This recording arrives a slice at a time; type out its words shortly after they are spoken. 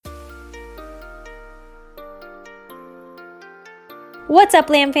What's up,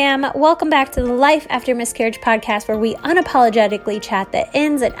 Lamb Fam? Welcome back to the Life After Miscarriage podcast, where we unapologetically chat the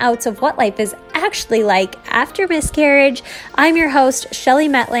ins and outs of what life is actually like after miscarriage. I'm your host, Shelly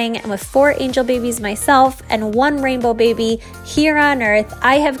Metling, and with 4 angel babies myself and 1 rainbow baby here on earth,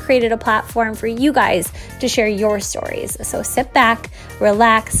 I have created a platform for you guys to share your stories. So sit back,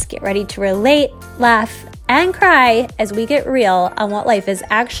 relax, get ready to relate, laugh, and cry as we get real on what life is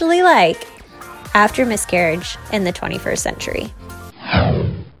actually like after miscarriage in the 21st century.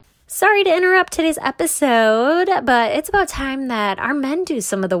 Sorry to interrupt today's episode, but it's about time that our men do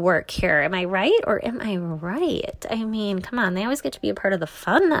some of the work here. Am I right or am I right? I mean, come on, they always get to be a part of the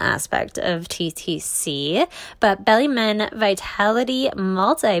fun aspect of TTC, but Belly Men Vitality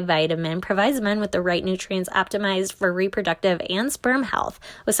Multivitamin provides men with the right nutrients optimized for reproductive and sperm health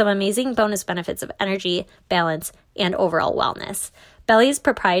with some amazing bonus benefits of energy, balance, and overall wellness. Belly's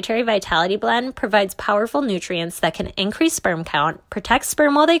proprietary Vitality Blend provides powerful nutrients that can increase sperm count, protect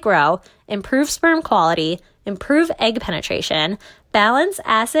sperm while they grow, improve sperm quality, improve egg penetration, balance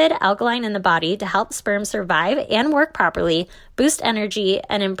acid alkaline in the body to help sperm survive and work properly, boost energy,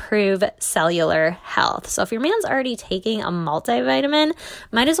 and improve cellular health. So if your man's already taking a multivitamin,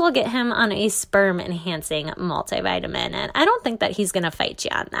 might as well get him on a sperm-enhancing multivitamin. And I don't think that he's going to fight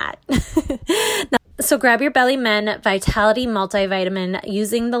you on that. So grab your Belly Men Vitality Multivitamin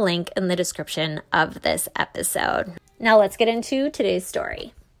using the link in the description of this episode. Now let's get into today's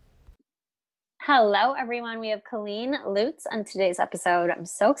story. Hello, everyone. We have Colleen Lutz on today's episode. I'm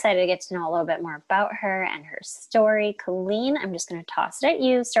so excited to get to know a little bit more about her and her story. Colleen, I'm just going to toss it at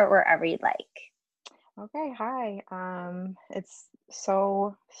you. Start wherever you'd like. Okay. Hi. It's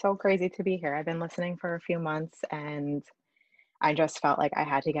so crazy to be here. I've been listening for a few months and I just felt like I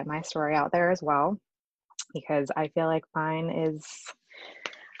had to get my story out there as well, because I feel like mine is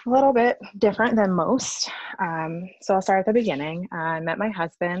a little bit different than most. So I'll start at the beginning. I met my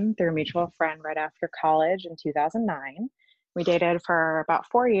husband through a mutual friend right after college in 2009. We dated for about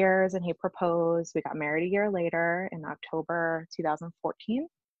 4 years and he proposed. We got married a year later in October 2014.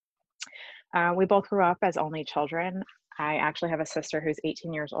 We both grew up as only children. I actually have a sister who's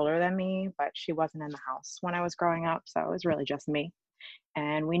 18 years older than me, but she wasn't in the house when I was growing up, so it was really just me.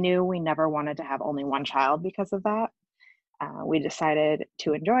 And we knew we never wanted to have only one child because of that. We decided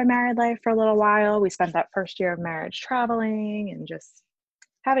to enjoy married life for a little while. We spent that first year of marriage traveling and just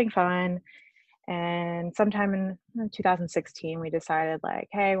having fun. And sometime in 2016, we decided, like,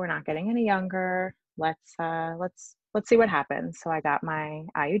 hey, we're not getting any younger. Let's see what happens. So I got my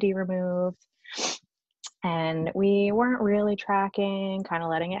IUD removed. And we weren't really tracking, kind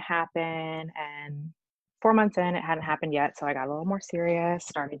of letting it happen. And 4 months in, it hadn't happened yet. So I got a little more serious,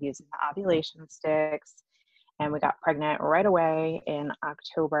 started using the ovulation sticks, and we got pregnant right away in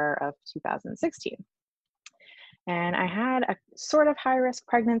October of 2016. And I had a sort of high-risk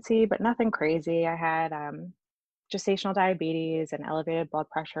pregnancy, but nothing crazy. I had gestational diabetes and elevated blood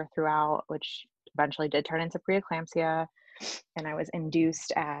pressure throughout, which eventually did turn into preeclampsia. And I was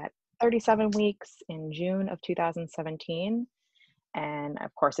induced at 37 weeks in June of 2017. And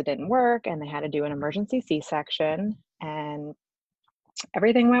of course it didn't work and they had to do an emergency C-section, and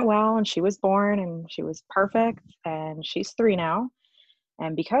everything went well and she was born and she was perfect and she's 3 now.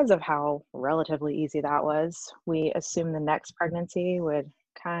 And because of how relatively easy that was, we assumed the next pregnancy would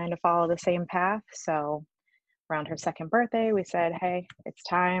kind of follow the same path. So around her 2nd birthday, we said, hey, it's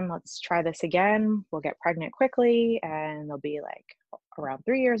time, let's try this again. We'll get pregnant quickly and they'll be like around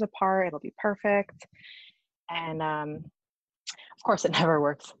 3 years apart. It'll be perfect. And of course, it never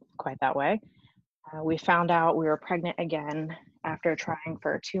works quite that way. We found out we were pregnant again after trying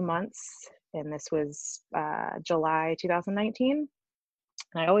for 2 months. And this was July 2019.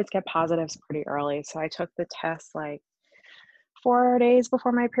 And I always get positives pretty early. So I took the test like 4 days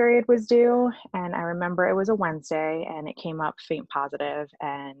before my period was due. And I remember it was a Wednesday and it came up faint positive.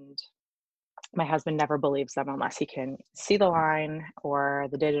 And my husband never believes them unless he can see the line or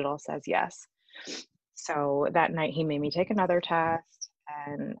the digital says yes. So that night he made me take another test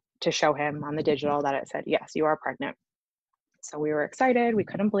and to show him on the digital that it said, yes, you are pregnant. So we were excited. We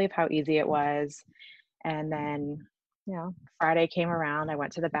couldn't believe how easy it was. And then, Friday came around. I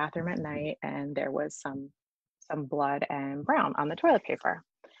went to the bathroom at night and there was some blood and brown on the toilet paper.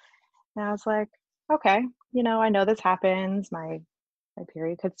 And I was like, okay, I know this happens. My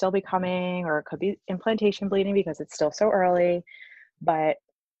period could still be coming, or it could be implantation bleeding because it's still so early. But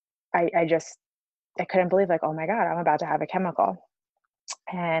I couldn't believe, like, oh my God, I'm about to have a chemical.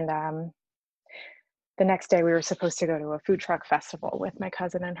 And the next day we were supposed to go to a food truck festival with my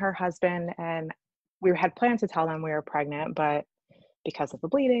cousin and her husband. And we had planned to tell them we were pregnant, but because of the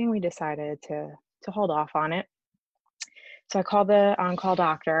bleeding, we decided to hold off on it. So I called the on-call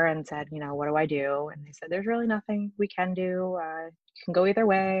doctor and said, what do I do? And they said, there's really nothing we can do. You can go either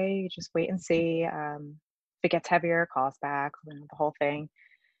way. Just wait and see. If it gets heavier, call us back, the whole thing.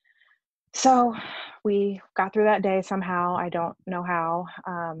 So we got through that day somehow. I don't know how.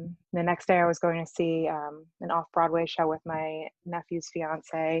 The next day I was going to see an off-Broadway show with my nephew's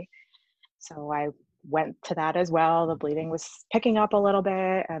fiance. So I went to that as well. The bleeding was picking up a little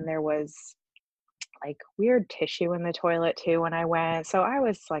bit, and there was like weird tissue in the toilet too when I went. So I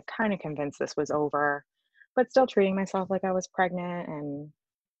was like kind of convinced this was over, but still treating myself like I was pregnant. And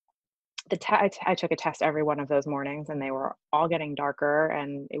I took a test every one of those mornings, and they were all getting darker,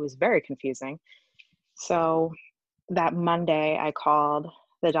 and it was very confusing. So that Monday I called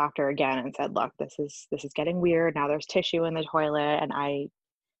the doctor again and said, look, this is getting weird. Now there's tissue in the toilet, and I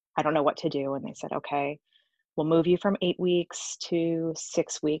don't know what to do. And they said, okay, we'll move you from 8 weeks to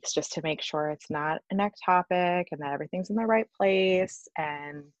 6 weeks just to make sure it's not an ectopic and that everything's in the right place.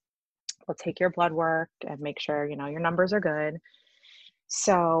 And we'll take your blood work and make sure, your numbers are good.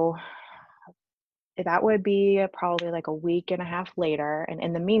 So that would be probably like a week and a half later. And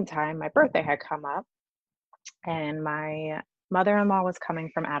in the meantime, my birthday had come up, and my mother-in-law was coming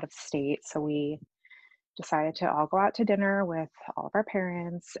from out of state. So we decided to all go out to dinner with all of our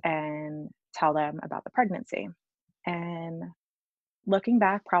parents and tell them about the pregnancy. And looking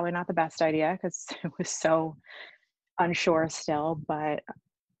back, probably not the best idea because it was so unsure still, but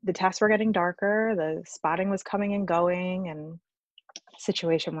the tests were getting darker, the spotting was coming and going, and the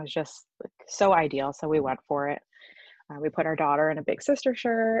situation was just like so ideal. So we went for it. We put our daughter in a big sister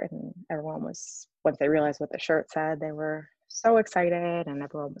shirt, and everyone was, once they realized what the shirt said, they were so excited, and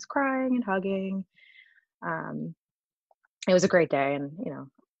everyone was crying and hugging. It was a great day, and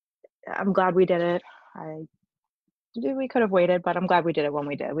I'm glad we did it. We could have waited, but I'm glad we did it when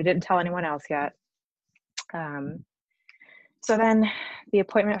we did. We didn't tell anyone else yet. So then the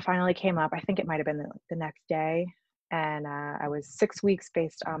appointment finally came up. I think it might have been the next day, and I was 6 weeks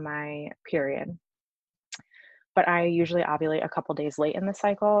based on my period. But I usually ovulate a couple days late in the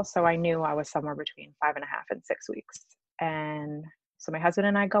cycle, so I knew I was somewhere between 5.5 and 6 weeks. And so my husband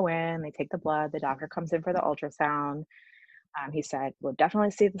and I go in, they take the blood, the doctor comes in for the ultrasound. He said, we'll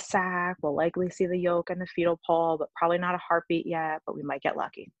definitely see the sac, we'll likely see the yolk and the fetal pole, but probably not a heartbeat yet, but we might get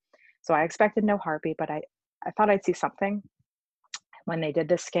lucky. So I expected no heartbeat, but I thought I'd see something. When they did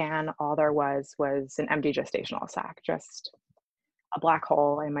the scan, all there was an empty gestational sac, just a black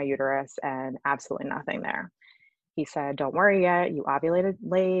hole in my uterus and absolutely nothing there. He said, don't worry yet, you ovulated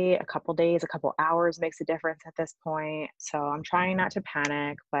late, a couple days, a couple hours makes a difference at this point. So I'm trying not to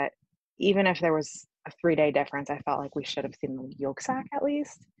panic, but even if there was a 3-day difference, I felt like we should have seen the yolk sac at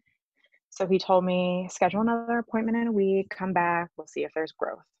least. So he told me, schedule another appointment in a week, come back, we'll see if there's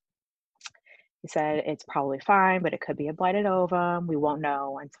growth. He said, it's probably fine, but it could be a blighted ovum. We won't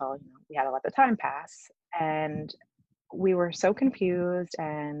know until we had to let the time pass. And we were so confused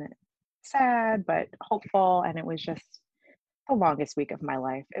and sad, but hopeful. And it was just the longest week of my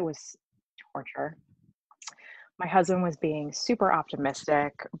life. It was torture. My husband was being super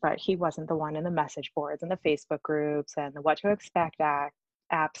optimistic, but he wasn't the one in the message boards and the Facebook groups and the what to expect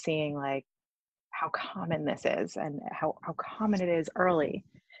app seeing like how common this is and how common it is early.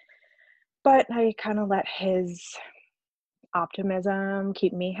 But I kind of let his optimism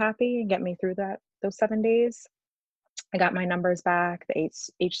keep me happy and get me through those 7 days. I got my numbers back. The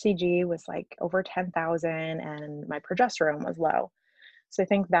HCG was like over 10,000 and my progesterone was low. So I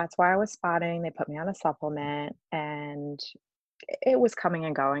think that's why I was spotting. They put me on a supplement and it was coming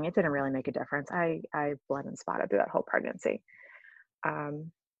and going. It didn't really make a difference. I bled and spotted through that whole pregnancy.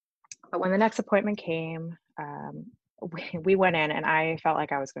 But when the next appointment came, we went in and I felt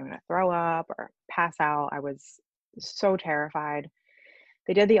like I was going to throw up or pass out. I was so terrified.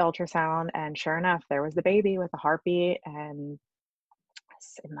 They did the ultrasound and sure enough, there was the baby with a heartbeat and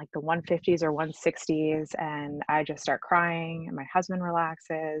in like the 150s or 160s. And I just start crying and my husband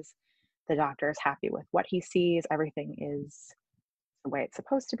relaxes. The doctor is happy with what he sees. Everything is the way it's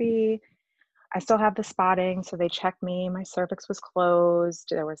supposed to be. I still have the spotting, so they checked me. My cervix was closed.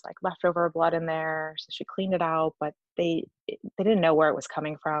 There was like leftover blood in there, so she cleaned it out, but they didn't know where it was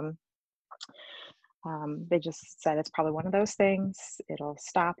coming from. They just said it's probably one of those things. It'll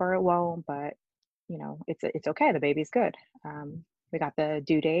stop or it won't, but it's okay. The baby's good. We got the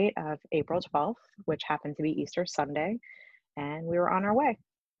due date of April 12th, which happened to be Easter Sunday, and we were on our way.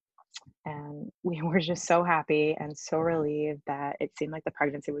 And we were just so happy and so relieved that it seemed like the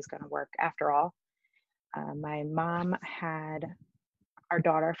pregnancy was going to work after all. My mom had our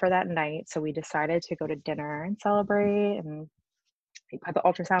daughter for that night, so we decided to go to dinner and celebrate. And We put the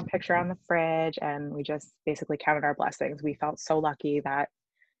ultrasound picture on the fridge and we just basically counted our blessings. We felt so lucky that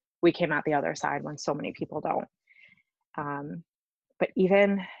we came out the other side when so many people don't. But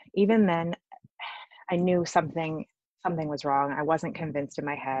even then, I knew something was wrong. I wasn't convinced in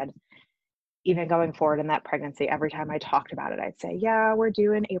my head. Even going forward in that pregnancy, every time I talked about it, I'd say, yeah, we're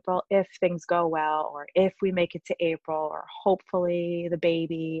due in April if things go well, or if we make it to April, or hopefully the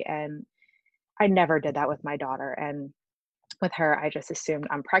baby. And I never did that with my daughter. And with her, I just assumed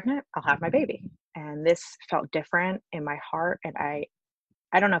I'm pregnant, I'll have my baby. And this felt different in my heart. And I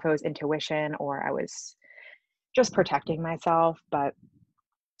don't know if it was intuition or I was just protecting myself, but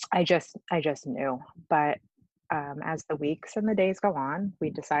I just knew. But as the weeks and the days go on, we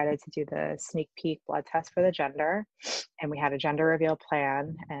decided to do the sneak peek blood test for the gender, and we had a gender reveal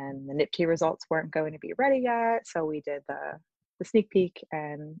plan. And the NIPT results weren't going to be ready yet, so we did the sneak peek,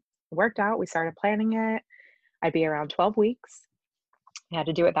 and it worked out. We started planning it. I'd be around 12 weeks. We had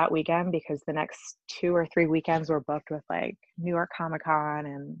to do it that weekend because the next 2 or 3 weekends were booked with like New York Comic Con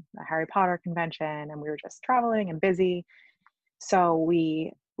and the Harry Potter convention, and we were just traveling and busy. So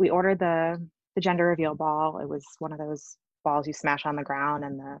we ordered the gender reveal ball. It was one of those balls you smash on the ground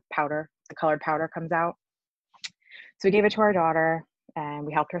and the colored powder comes out. So we gave it to our daughter and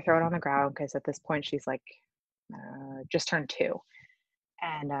we helped her throw it on the ground because at this point she's like just turned 2.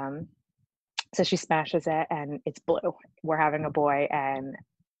 And so she smashes it and it's blue. We're having a boy, and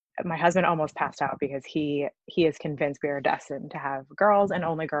my husband almost passed out because he is convinced we are destined to have girls and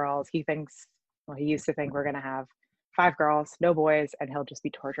only girls. He thinks, well, he used to think we're going to have 5 girls, no boys, and he'll just be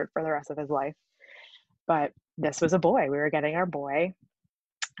tortured for the rest of his life. But this was a boy. We were getting our boy.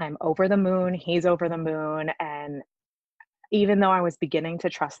 I'm over the moon. He's over the moon. And even though I was beginning to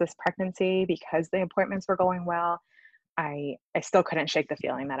trust this pregnancy because the appointments were going well, I still couldn't shake the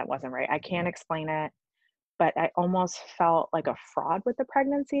feeling that it wasn't right. I can't explain it, but I almost felt like a fraud with the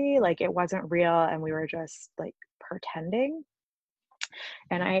pregnancy. Like it wasn't real and we were just like pretending.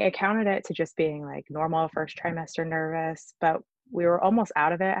 And I accounted it to just being like normal first trimester nervous, but we were almost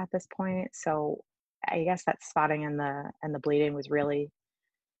out of it at this point. So I guess that spotting and the bleeding was really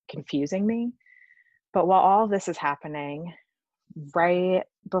confusing me. But while all of this is happening, right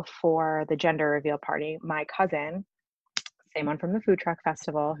before the gender reveal party, my cousin, same one from the food truck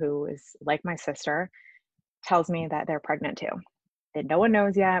festival, who is like my sister, tells me that they're pregnant too. And no one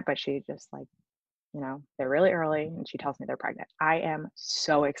knows yet, but she just like, they're really early and she tells me they're pregnant. I am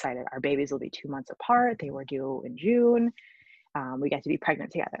so excited. Our babies will be 2 months apart. They were due in June. We get to be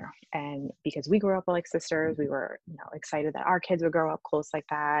pregnant together. And because we grew up like sisters, we were, excited that our kids would grow up close like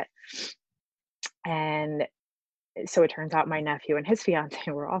that. And so it turns out my nephew and his fiance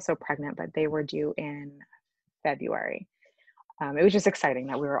were also pregnant, but they were due in February. It was just exciting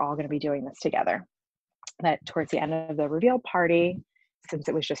that we were all going to be doing this together. That towards the end of the reveal party, since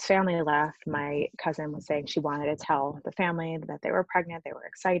it was just family left, my cousin was saying she wanted to tell the family that they were pregnant. They were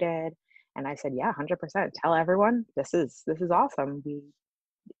excited. And I said, yeah, 100%. Tell everyone. This is awesome.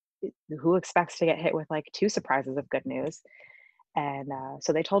 Who expects to get hit with like 2 surprises of good news? And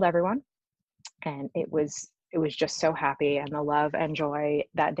so they told everyone, and it was just so happy. And the love and joy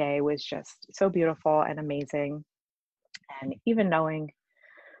that day was just so beautiful and amazing. And even knowing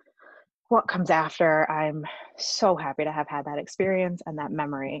what comes after, I'm so happy to have had that experience and that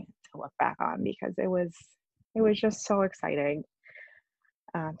memory to look back on because it was just so exciting.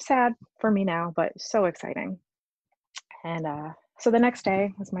 Sad for me now, but so exciting. And so the next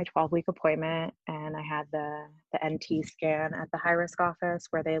day was my 12-week appointment, and I had the NT scan at the high risk office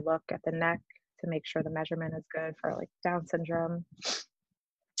where they look at the neck to make sure the measurement is good for like Down syndrome.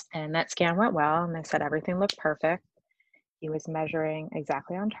 And that scan went well, and they said everything looked perfect. He was measuring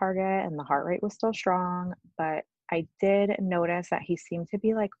exactly on target and the heart rate was still strong, but I did notice that he seemed to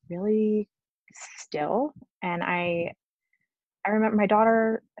be like really still. And I remember my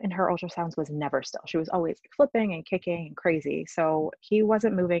daughter in her ultrasounds was never still. She was always flipping and kicking and crazy. So he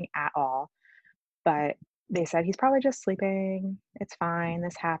wasn't moving at all. But they said he's probably just sleeping. It's fine.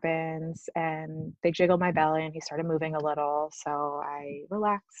 This happens. And they jiggled my belly and he started moving a little. So I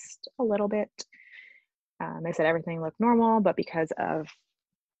relaxed a little bit. They said everything looked normal, but because of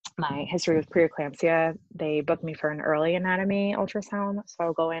my history with preeclampsia, they booked me for an early anatomy ultrasound. So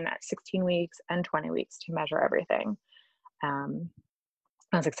I'll go in at 16 weeks and 20 weeks to measure everything. I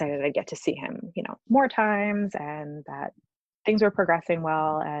was excited I'd get to see him, more times, and that things were progressing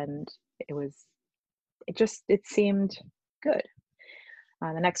well. And it seemed good.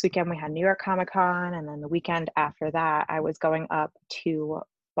 The next weekend we had New York Comic Con, and then the weekend after that, I was going up to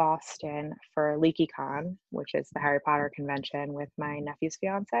Boston for LeakyCon, which is the Harry Potter convention, with my nephew's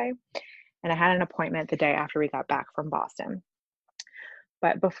fiance. And I had an appointment the day after we got back from Boston.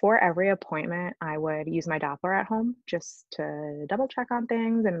 But before every appointment, I would use my Doppler at home just to double check on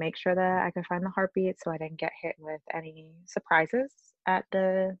things and make sure that I could find the heartbeat so I didn't get hit with any surprises at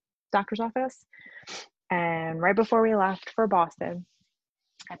the doctor's office. And right before we left for Boston,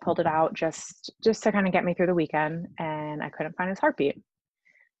 I pulled it out just to kind of get me through the weekend, and I couldn't find his heartbeat.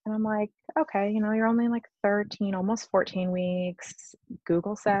 And I'm like, okay, you're only like 13, almost 14 weeks.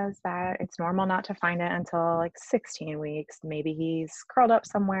 Google says that it's normal not to find it until like 16 weeks. Maybe he's curled up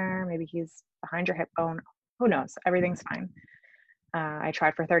somewhere. Maybe he's behind your hip bone. Who knows? Everything's fine. I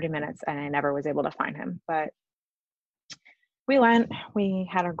tried for 30 minutes and I never was able to find him. But we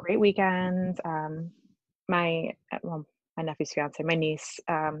had a great weekend. My nephew's fiance, my niece,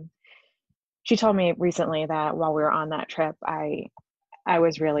 she told me recently that while we were on that trip, I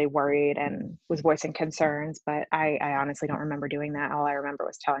was really worried and was voicing concerns, but I honestly don't remember doing that. All I remember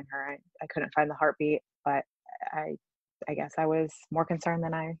was telling her I couldn't find the heartbeat, but I guess I was more concerned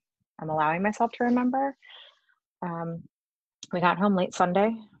than I'm allowing myself to remember. We got home late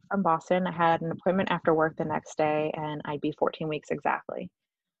Sunday from Boston. I had an appointment after work the next day, and I'd be 14 weeks exactly.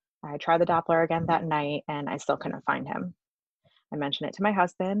 I tried the Doppler again that night, and I still couldn't find him. I mentioned it to my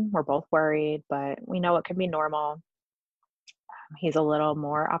husband. We're both worried, but we know it can be normal. He's a little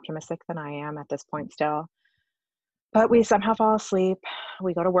more optimistic than I am at this point still. But we somehow fall asleep.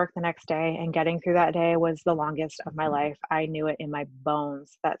 We go to work the next day, and getting through that day was the longest of my life. I knew it in my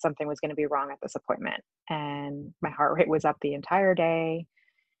bones that something was going to be wrong at this appointment. And my heart rate was up the entire day.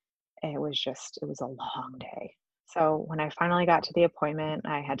 It was a long day. So when I finally got to the appointment,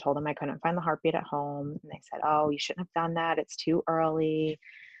 I had told them I couldn't find the heartbeat at home. And they said, oh, you shouldn't have done that. It's too early.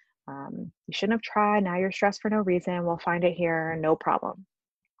 You shouldn't have tried. Now you're stressed for no reason. We'll find it here. No problem.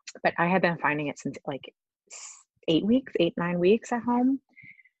 But I had been finding it since like 9 weeks at home.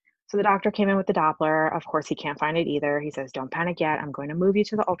 So the doctor came in with the Doppler. Of course, he can't find it either. He says, don't panic yet. I'm going to move you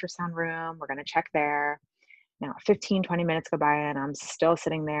to the ultrasound room. We're going to check there. Now, 15, 20 minutes go by and I'm still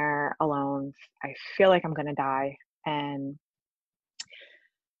sitting there alone. I feel like I'm going to die. And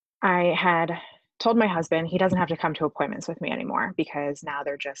I had told my husband he doesn't have to come to appointments with me anymore because now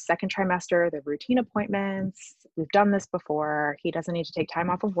they're just second trimester, they're routine appointments. We've done this before. He doesn't need to take time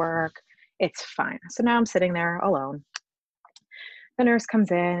off of work. It's fine. So now I'm sitting there alone. The nurse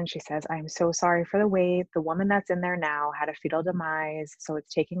comes in and she says, I'm so sorry for the wait. The woman that's in there now had a fetal demise, so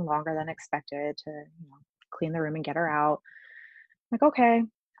it's taking longer than expected to clean the room and get her out. I'm like, okay,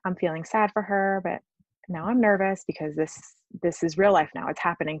 I'm feeling sad for her, but now I'm nervous because this is real life now. It's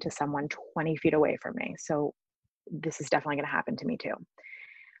happening to someone 20 feet away from me. So this is definitely going to happen to me too.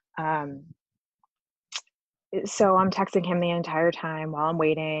 So I'm texting him the entire time while I'm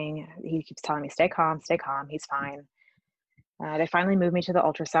waiting. He keeps telling me, stay calm, he's fine. They finally move me to the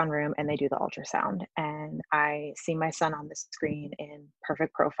ultrasound room and they do the ultrasound. And I see my son on the screen in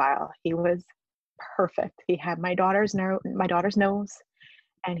perfect profile. He was perfect. He had my daughter's nose,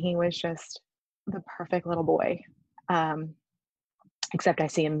 and he was just the perfect little boy. Except I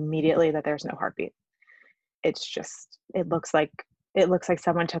see immediately that there's no heartbeat. It looks like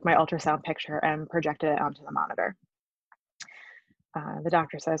someone took my ultrasound picture and projected it onto the monitor. The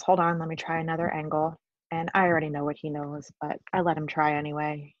doctor says, hold on, let me try another angle. And I already know what he knows, but I let him try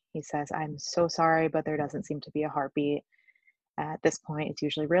anyway. He says, I'm so sorry, but there doesn't seem to be a heartbeat. At this point, it's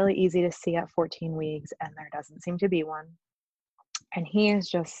usually really easy to see at 14 weeks, and there doesn't seem to be one. And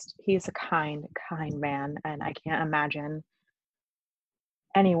he's a kind man, and I can't imagine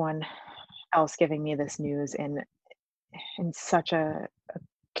anyone else giving me this news in such a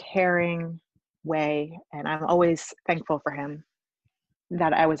caring way. And I'm always thankful for him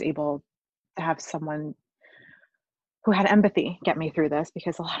that I was able to have someone who had empathy get me through this,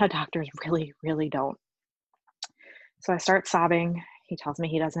 because a lot of doctors really, really don't. So I start sobbing. He tells me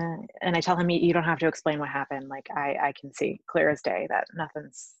he doesn't, and I tell him, you don't have to explain what happened. Like I can see clear as day that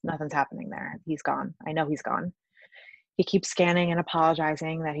nothing's happening there. He's gone. I know he's gone. He keeps scanning and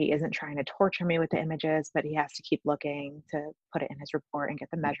apologizing that he isn't trying to torture me with the images, but he has to keep looking to put it in his report and get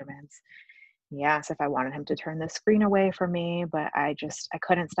the measurements. He asked if I wanted him to turn the screen away from me, but I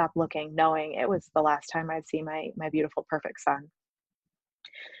couldn't stop looking, knowing it was the last time I'd see my beautiful, perfect son.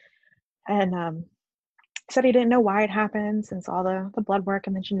 And said he didn't know why it happened, since all the blood work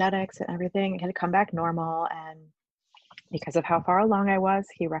and the genetics and everything, it had come back normal. And because of how far along I was,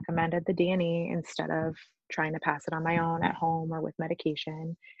 he recommended the D&E instead of trying to pass it on my own at home or with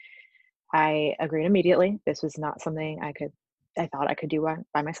medication. I agreed immediately. This was not something I thought I could do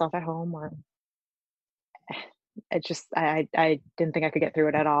by myself at home, or I didn't think I could get through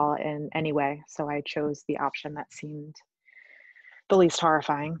it at all in any way. So I chose the option that seemed the least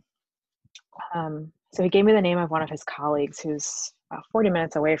horrifying. So he gave me the name of one of his colleagues who's about 40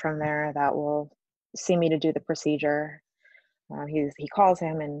 minutes away from there that will see me to do the procedure. He calls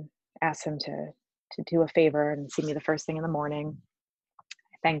him and asks him to do a favor and see me the first thing in the morning.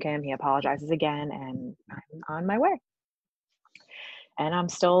 I thank him. He apologizes again, and I'm on my way. And I'm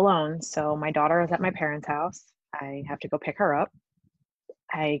still alone. So my daughter is at my parents' house. I have to go pick her up.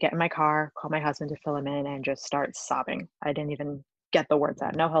 I get in my car, call my husband to fill him in, and just start sobbing. I didn't even get the words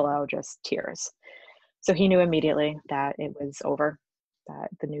out. No hello, just tears. So he knew immediately that it was over, that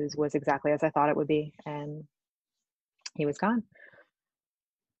the news was exactly as I thought it would be, and he was gone.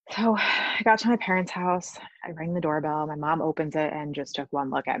 So I got to my parents' house. I rang the doorbell. My mom opens it and just took one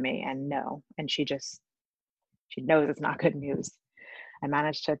look at me and no. And she knows it's not good news. I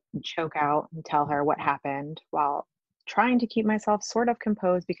managed to choke out and tell her what happened while trying to keep myself sort of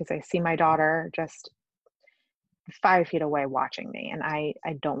composed because I see my daughter just 5 feet away watching me. And I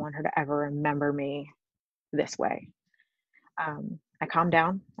don't want her to ever remember me this way. I calm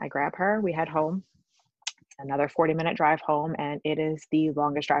down. I grab her. We head home. Another 40-minute drive home, and it is the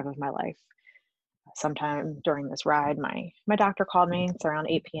longest drive of my life. Sometime during this ride, my doctor called me. It's around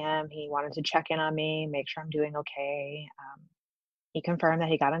 8 p.m. He wanted to check in on me, make sure I'm doing okay. He confirmed that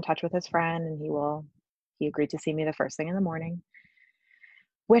he got in touch with his friend, and he agreed to see me the first thing in the morning,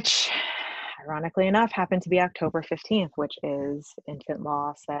 which ironically enough happened to be October 15th, which is Infant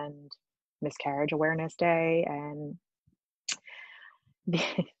Loss and Miscarriage Awareness Day, and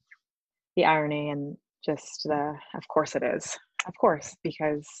the irony and just of course it is. Of course,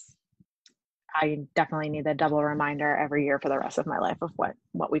 because I definitely need a double reminder every year for the rest of my life of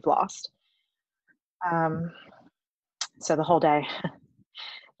what we've lost. So the whole day,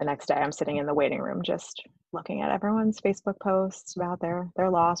 the next day, I'm sitting in the waiting room just looking at everyone's Facebook posts about their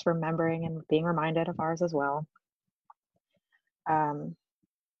loss, remembering and being reminded of ours as well.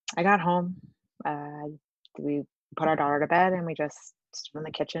 I got home. We put our daughter to bed and we just stood in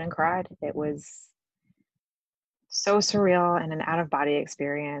the kitchen and cried. It was so surreal and an out-of-body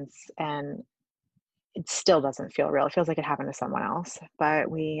experience, and it still doesn't feel real. It feels like it happened to someone else, but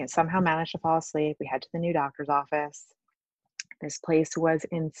we somehow managed to fall asleep. We head to the new doctor's office. This place was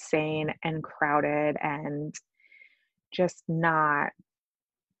insane and crowded and just not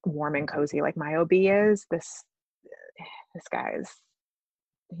warm and cozy like my OB is. This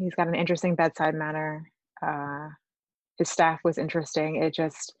he's got an interesting bedside manner. His staff was interesting.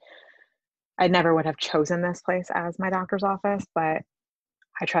 I never would have chosen this place as my doctor's office, but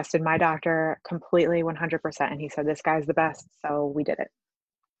I trusted my doctor completely 100%. And he said, this guy's the best. So we did it.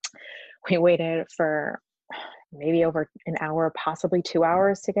 We waited for maybe over an hour, possibly 2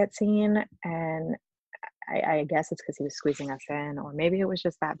 hours to get seen. And I guess it's because he was squeezing us in, or maybe it was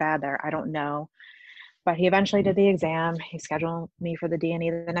just that bad there. I don't know. But he eventually did the exam. He scheduled me for the D&E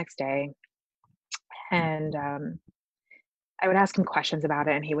the next day. And I would ask him questions about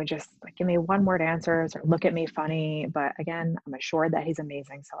it, and he would just give me one-word answers or look at me funny. But again, I'm assured that he's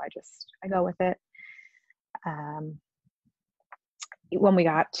amazing, so I go with it. When we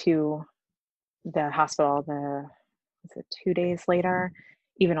got to the hospital, 2 days later,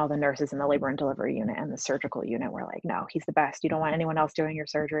 even all the nurses in the labor and delivery unit and the surgical unit were like, no, he's the best. You don't want anyone else doing your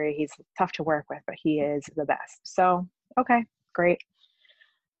surgery. He's tough to work with, but he is the best. So, okay, great.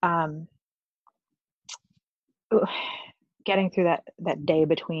 Getting through that day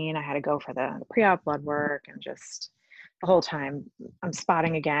between, I had to go for the pre-op blood work, and just the whole time I'm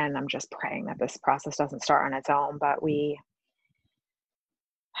spotting again. I'm just praying that this process doesn't start on its own, but we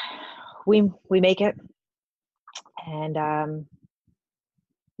make it. And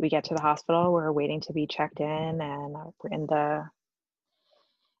we get to the hospital. We're waiting to be checked in, and we're in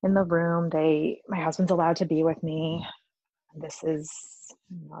the room. My husband's allowed to be with me. This is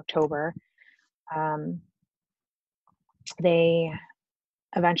October. They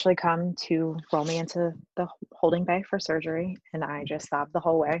eventually come to roll me into the holding bay for surgery, and I just sobbed the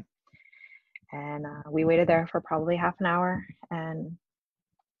whole way. And we waited there for probably half an hour. And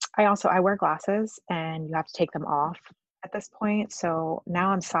I wear glasses, and you have to take them off at this point. So now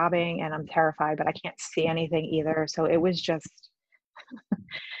I'm sobbing and I'm terrified, but I can't see anything either. So it was just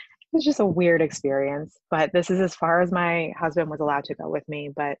a weird experience. But this is as far as my husband was allowed to go with me.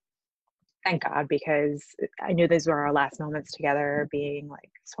 But thank God, because I knew these were our last moments together, being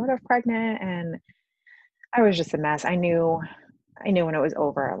sort of pregnant, and I was just a mess. I knew when it was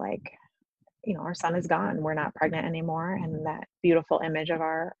over, our son is gone. We're not pregnant anymore. And that beautiful image of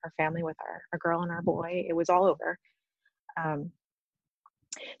our family with our girl and our boy, it was all over.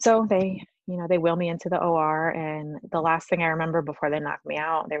 So they wheel me into the OR, and the last thing I remember before they knocked me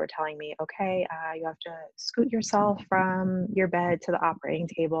out, they were telling me, okay, you have to scoot yourself from your bed to the operating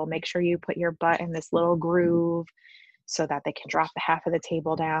table. Make sure you put your butt in this little groove. so that they can drop the half of the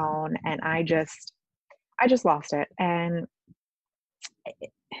table down. And I just lost it. And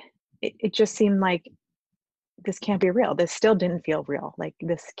it just seemed like this can't be real. This still didn't feel real. Like,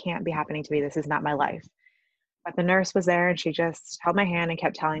 this can't be happening to me. This is not my life. But the nurse was there and she just held my hand and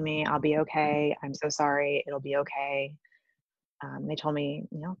kept telling me, I'll be okay. I'm so sorry. It'll be okay. They told me,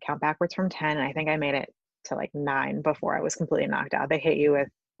 count backwards from 10. And I think I made it to like 9 before I was completely knocked out. They hit you with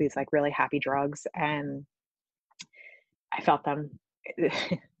these like really happy drugs, and I felt them.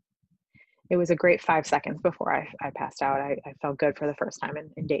 It was a great 5 seconds before I passed out. I felt good for the first time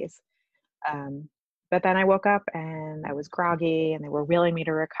in days. But then I woke up and I was groggy and they were wheeling me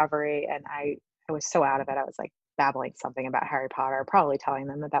to recovery, and I was so out of it. I was like babbling something about Harry Potter, probably telling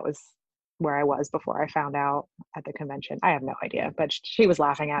them that was where I was before I found out at the convention. I have no idea, but she was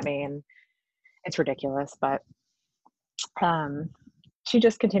laughing at me, and it's ridiculous. But she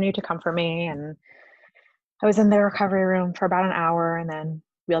just continued to comfort me, and I was in the recovery room for about an hour and then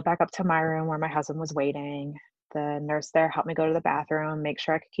wheeled back up to my room where my husband was waiting. The nurse there helped me go to the bathroom, make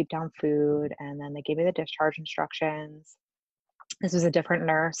sure I could keep down food, and then they gave me the discharge instructions. This was a different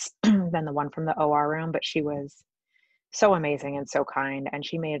nurse than the one from the OR room, but she was so amazing and so kind, and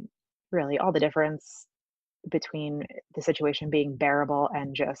she made really all the difference between the situation being bearable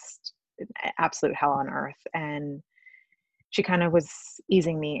and just absolute hell on earth. And she kind of was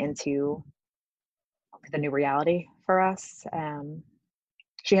easing me into the new reality for us.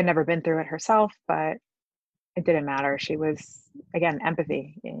 She had never been through it herself, but it didn't matter. She was, again,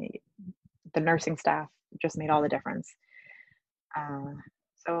 empathy. The nursing staff just made all the difference.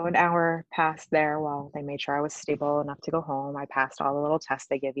 So an hour passed there while they made sure I was stable enough to go home. I passed all the little tests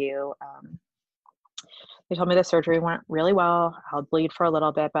they give you. They told me the surgery went really well. I'll bleed for a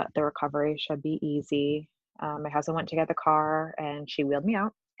little bit, but the recovery should be easy. My husband went to get the car and she wheeled me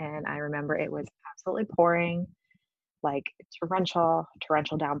out. And I remember it was absolutely pouring, like torrential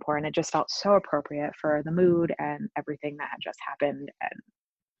downpour. And it just felt so appropriate for the mood and everything that had just happened, and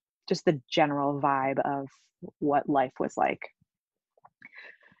just the general vibe of what life was like.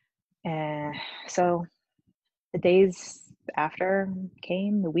 And so the days after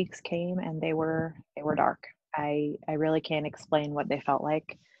came, the weeks came, and they were dark. I really can't explain what they felt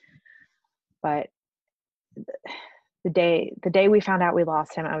like, but the day we found out we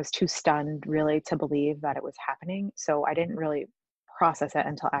lost him, I was too stunned really to believe that it was happening. So I didn't really process it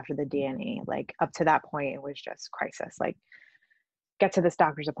until after the D&E. Like, up to that point, it was just crisis. Like, get to this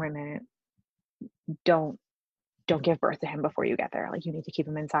doctor's appointment. Don't give birth to him before you get there. Like, you need to keep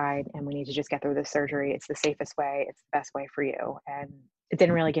him inside, and we need to just get through this surgery. It's the safest way. It's the best way for you. And it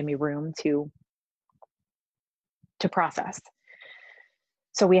didn't really give me room to process.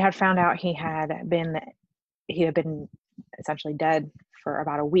 So we had found out he had been essentially dead for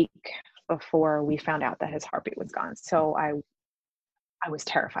about a week before we found out that his heartbeat was gone. So I was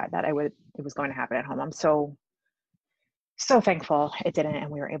terrified that it was going to happen at home. I'm so thankful it didn't, and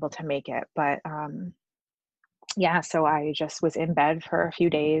we were able to make it. But yeah, so I just was in bed for a few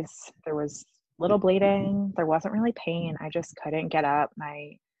days. There was little bleeding. There wasn't really pain. I just couldn't get up.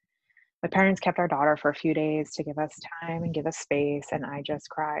 My parents kept our daughter for a few days to give us time and give us space, and I just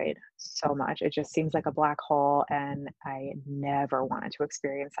cried so much. It just seems like a black hole, and I never wanted to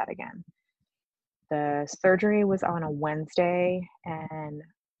experience that again. The surgery was on a Wednesday, and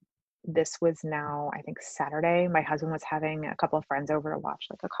this was now, I think, Saturday. My husband was having a couple of friends over to watch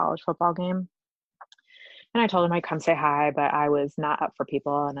like a college football game. And I told him I'd come say hi, but I was not up for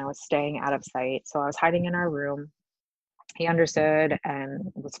people and I was staying out of sight. So I was hiding in our room. He understood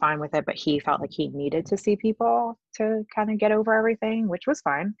and was fine with it, but he felt like he needed to see people to kind of get over everything, which was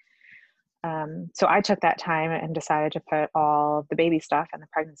fine. So I took that time and decided to put all of the baby stuff and the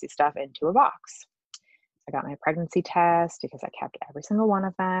pregnancy stuff into a box. I got my pregnancy test because I kept every single one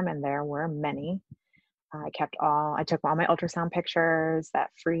of them, and there were many. I took all my ultrasound pictures, that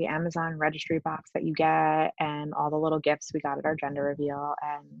free Amazon registry box that you get, and all the little gifts we got at our gender reveal.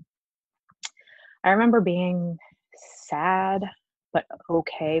 And I remember being sad, but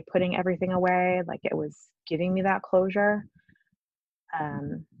okay putting everything away. Like, it was giving me that closure.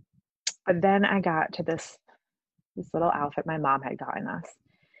 But then I got to this little outfit my mom had gotten us.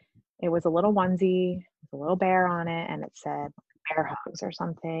 It was a little onesie with a little bear on it, and it said bear hugs or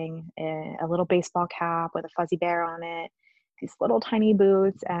something, a little baseball cap with a fuzzy bear on it, these little tiny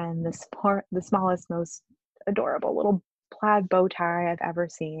boots, and the smallest, most adorable little plaid bow tie I've ever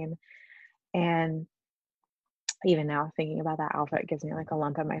seen. And even now, thinking about that outfit gives me like a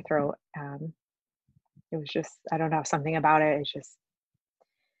lump in my throat. It was just, I don't know, something about it is just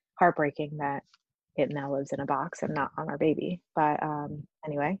heartbreaking that it now lives in a box and not on our baby. But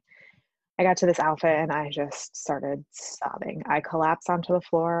anyway, I got to this outfit and I just started sobbing. I collapsed onto the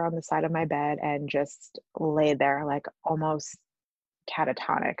floor on the side of my bed and just laid there like almost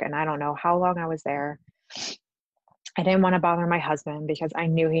catatonic. And I don't know how long I was there. I didn't want to bother my husband because I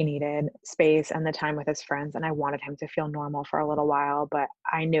knew he needed space and the time with his friends, and I wanted him to feel normal for a little while. But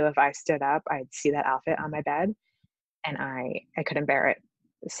I knew if I stood up, I'd see that outfit on my bed, and I couldn't bear it.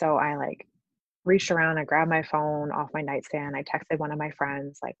 So I like reached around, I grabbed my phone off my nightstand, I texted one of my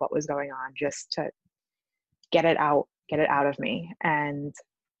friends like what was going on, just to get it out of me. And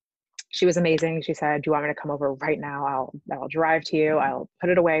she was amazing. She said, "Do you want me to come over right now? I'll drive to you. I'll put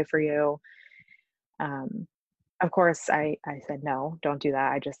it away for you." Um, of course, I said, "No, don't do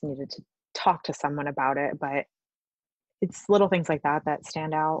that. I just needed to talk to someone about it." But it's little things like that that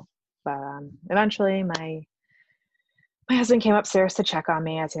stand out. But eventually, my husband came upstairs to check on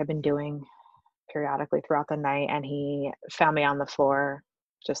me, as he had been doing periodically throughout the night, and he found me on the floor,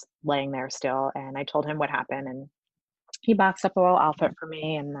 just laying there still. And I told him what happened, and he boxed up a little outfit for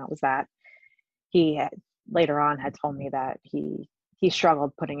me, and that was that. He had, later on, had told me that he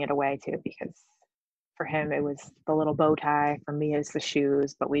struggled putting it away too, because for him it was the little bow tie, for me it's the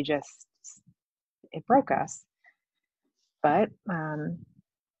shoes, but it broke us. But time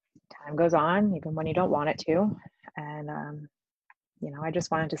goes on, even when you don't want it to. And I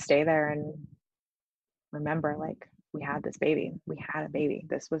just wanted to stay there and remember, like, we had this baby, we had a baby,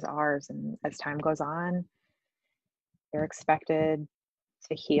 this was ours. And as time goes on, you're expected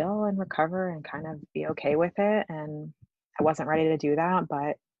to heal and recover and kind of be okay with it. And I wasn't ready to do that,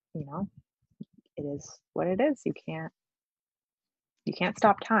 but you know, it is what it is. You can't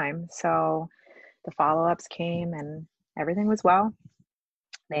stop time. So the follow-ups came and everything was well.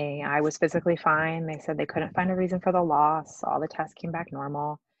 I was physically fine. They said they couldn't find a reason for the loss. All the tests came back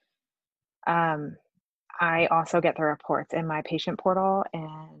normal. Um, I also get the reports in my patient portal,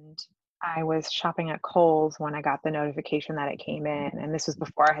 and I was shopping at Kohl's when I got the notification that it came in, and this was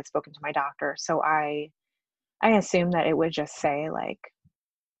before I had spoken to my doctor. So I assumed that it would just say like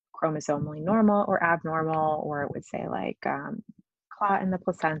chromosomally normal or abnormal, or it would say like clot in the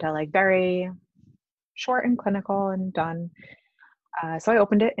placenta, like very short and clinical and done. So I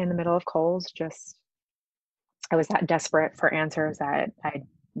opened it in the middle of Kohl's. I was that desperate for answers that I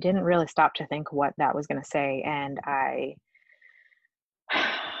didn't really stop to think what that was going to say, and I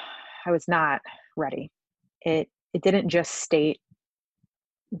was not ready. It didn't just state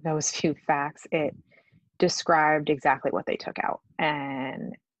those few facts. It described exactly what they took out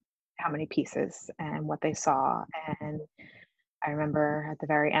and how many pieces and what they saw. And I remember at the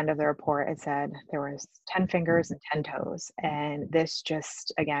very end of the report, it said there was 10 fingers and 10 toes. And this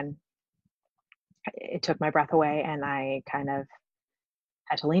just, again, it took my breath away, and I kind of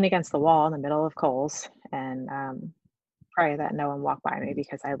had to lean against the wall in the middle of Kohl's and pray that no one walked by me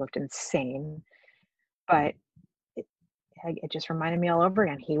because I looked insane. But it, it just reminded me all over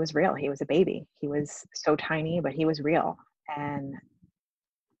again. He was real. He was a baby. He was so tiny, but he was real. And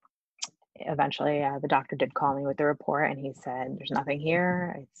eventually, the doctor did call me with the report, and he said, "There's nothing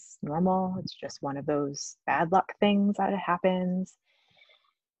here. It's normal. It's just one of those bad luck things that happens."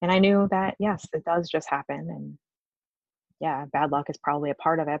 And I knew that, yes, it does just happen. And yeah, bad luck is probably a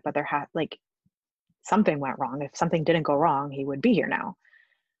part of it, but like something went wrong. If something didn't go wrong, he would be here now.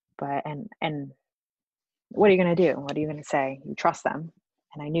 But and what are you going to do? What are you going to say? You trust them.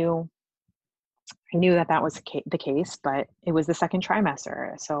 And I knew that that was the case, but it was the second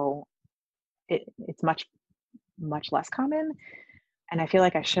trimester, so it's much less common. And I feel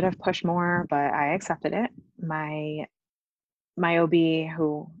like I should have pushed more, but I accepted it. My OB,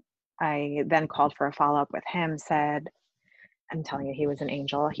 who I then called for a follow-up with him, said, I'm telling you, he was an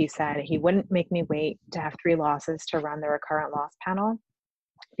angel. He said he wouldn't make me wait to have 3 losses to run the recurrent loss panel.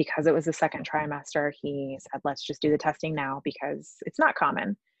 Because it was the second trimester, he said, let's just do the testing now because it's not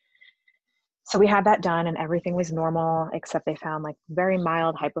common. So we had that done and everything was normal, except they found like very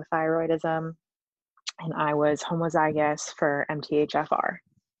mild hypothyroidism, and I was homozygous for MTHFR.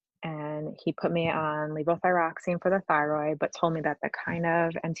 And he put me on levothyroxine for the thyroid, but told me that the kind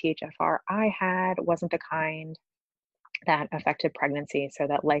of MTHFR I had wasn't the kind that affected pregnancy, so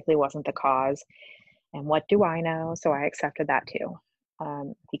that likely wasn't the cause. And what do I know? So I accepted that too.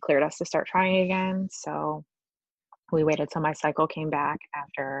 He cleared us to start trying again. So we waited till my cycle came back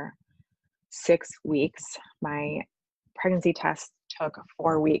after 6 weeks. My pregnancy test took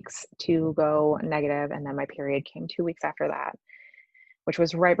 4 weeks to go negative, and then my period came 2 weeks after that, which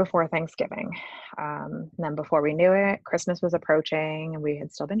was right before Thanksgiving. And then before we knew it, Christmas was approaching, and we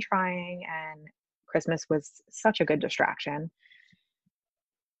had still been trying, and Christmas was such a good distraction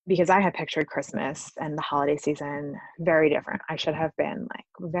because I had pictured Christmas and the holiday season very different. I should have been like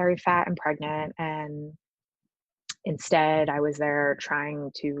very fat and pregnant, and instead I was there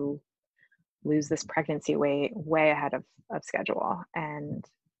trying to lose this pregnancy weight way ahead of schedule. And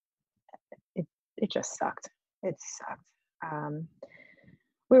it, it just sucked. It sucked. Um,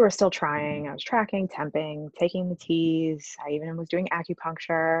 we were still trying. I was tracking, temping, taking the teas. I even was doing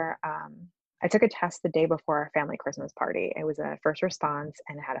acupuncture. I took a test the day before our family Christmas party. It was a first response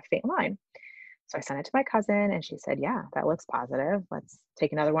and it had a faint line. So I sent it to my cousin and she said, yeah, that looks positive. Let's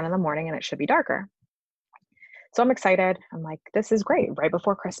take another one in the morning and it should be darker. So I'm excited. I'm like, this is great. Right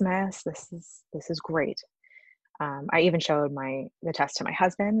before Christmas. This is great. I even showed the test to my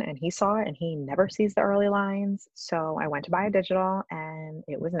husband and he saw it and he never sees the early lines. So I went to buy a digital and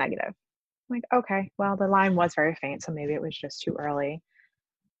it was negative. I'm like, okay, well, the line was very faint. So maybe it was just too early.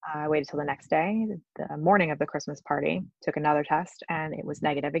 I waited till the next day, the morning of the Christmas party, took another test and it was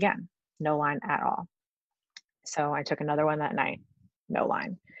negative again. No line at all. So I took another one that night, no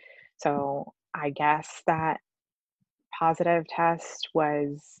line. So I guess that positive test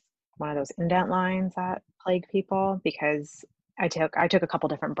was one of those indent lines that plague people, because I took a couple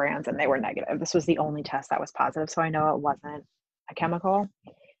different brands and they were negative. This was the only test that was positive, so I know it wasn't a chemical.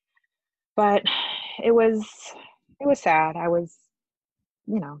 But it was it was sad. I was,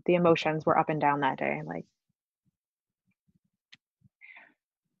 the emotions were up and down that day. Like,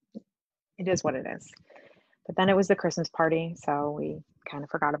 it is what it is. But then it was the Christmas party, so we kind of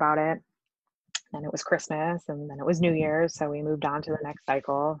forgot about it. Then it was Christmas, and then it was New Year's, so we moved on to the next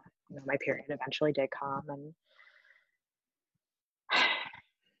cycle. My period eventually did come, and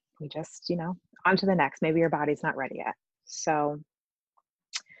we just, on to the next. Maybe your body's not ready yet. So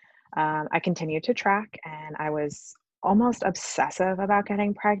I continued to track, and I was almost obsessive about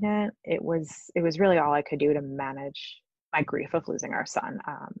getting pregnant. It was really all I could do to manage my grief of losing our son.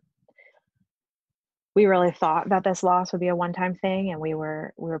 We really thought that this loss would be a one-time thing, and we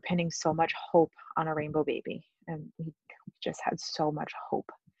were pinning so much hope on a rainbow baby, and we just had so much hope.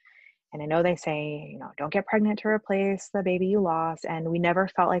 And I know they say, don't get pregnant to replace the baby you lost, and we never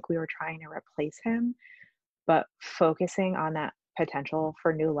felt like we were trying to replace him, but focusing on that potential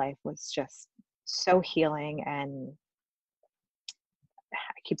for new life was just so healing. And I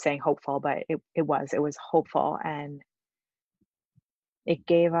keep saying hopeful, but it was hopeful, and it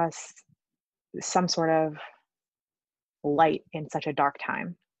gave us some sort of light in such a dark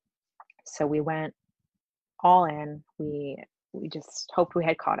time. So we went all in. We just hoped we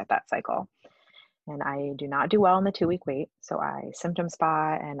had caught at that cycle. And I do not do well in the 2-week wait. So I symptom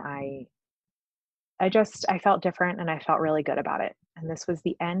spot, and I felt different, and I felt really good about it. And this was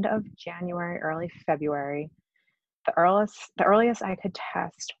the end of January, early February. The earliest I could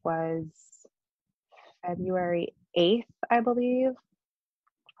test was February 8th, I believe.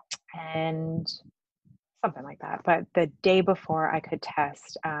 And something like that. But the day before I could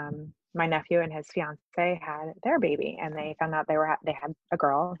test, my nephew and his fiance had their baby, and they found out they had a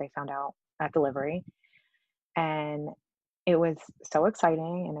girl. They found out at delivery, and it was so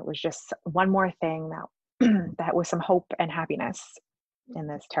exciting. And it was just one more thing that that was some hope and happiness in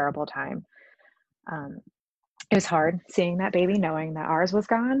this terrible time. It was hard seeing that baby, knowing that ours was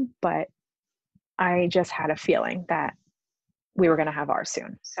gone, but I just had a feeling that we were going to have ours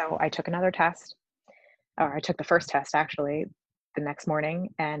soon. So I took another test, or I took the first test actually the next morning,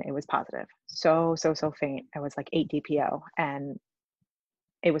 and it was positive. So faint. I was like 8 DPO, and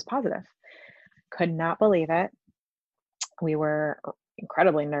it was positive. Could not believe it. We were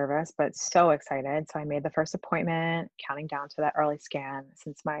incredibly nervous, but so excited. So I made the first appointment, counting down to that early scan,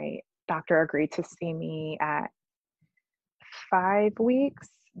 since my doctor agreed to see me at 5 weeks,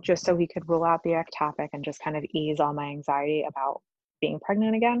 just so he could rule out the ectopic and just kind of ease all my anxiety about being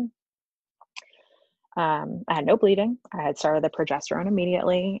pregnant again. I had no bleeding. I had started the progesterone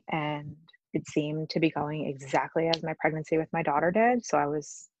immediately, and it seemed to be going exactly as my pregnancy with my daughter did. So I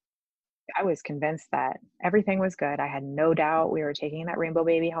was convinced that everything was good. I had no doubt we were taking that rainbow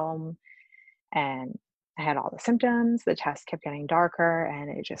baby home, and I had all the symptoms. The test kept getting darker, and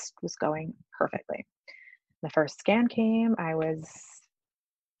it just was going perfectly. The first scan came. I was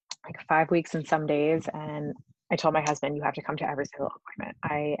like 5 weeks and some days, and I told my husband, you have to come to every single appointment.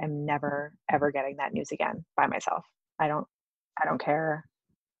 I am never, ever getting that news again by myself. I don't care.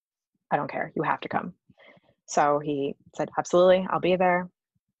 I don't care. You have to come. So he said, absolutely, I'll be there.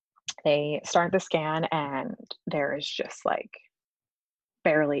 They start the scan, and there is just like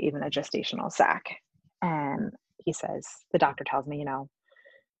barely even a gestational sac. And he says, the doctor tells me,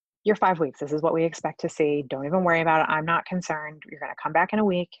 you're 5 weeks. This is what we expect to see. Don't even worry about it. I'm not concerned. You're going to come back in a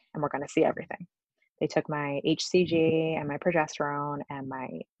week, and we're going to see everything. They took my HCG and my progesterone, and my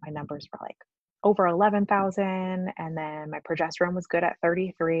numbers were like over 11,000. And then my progesterone was good at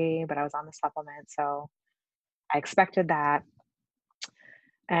 33, but I was on the supplement. So I expected that.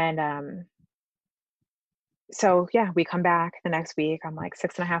 And so yeah, we come back the next week. I'm like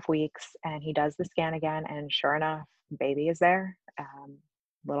 6.5 weeks, and he does the scan again. And sure enough, baby is there.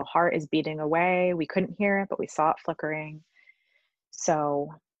 Little heart is beating away. We couldn't hear it, but we saw it flickering.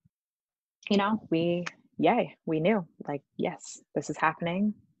 So, we knew, like, yes, this is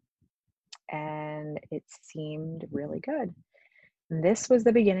happening. And it seemed really good. And this was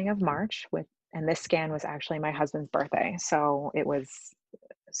the beginning of March and this scan was actually my husband's birthday. So it was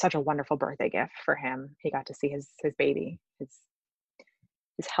such a wonderful birthday gift for him. He got to see his baby,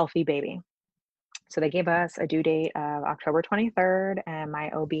 his healthy baby. So they gave us a due date of October 23rd, and my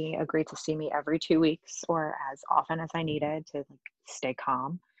OB agreed to see me every 2 weeks or as often as I needed to stay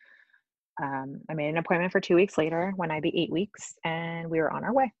calm. I made an appointment for 2 weeks later when I'd be 8 weeks, and we were on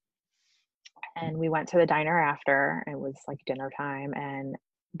our way. And we went to the diner after. It was like dinner time, and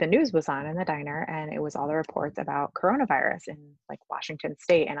the news was on in the diner, and it was all the reports about coronavirus in like Washington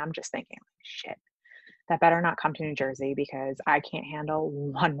State. And I'm just thinking, shit, that better not come to New Jersey, because I can't handle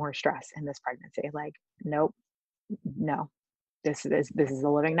one more stress in this pregnancy. Like, nope, no, this is a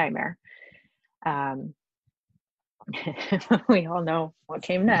living nightmare. We all know what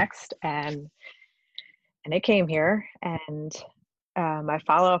came next, and it came here. And my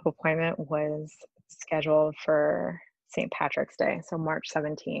follow-up appointment was scheduled for St. Patrick's Day, so March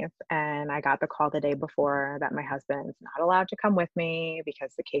 17th. And I got the call the day before that my husband's not allowed to come with me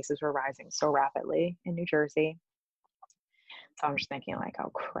because the cases were rising so rapidly in New Jersey. So I'm just thinking like, oh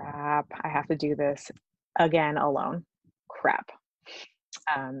crap, I have to do this again alone. Crap.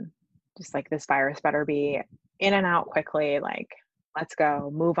 Just like, this virus better be in and out quickly. Like, let's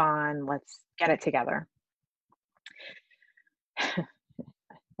go, move on, let's get it together.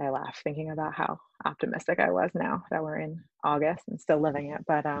 I laugh thinking about how optimistic I was now that we're in August and still living it.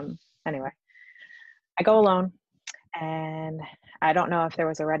 But anyway, I go alone, and I don't know if there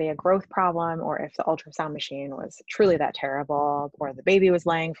was already a growth problem or if the ultrasound machine was truly that terrible or the baby was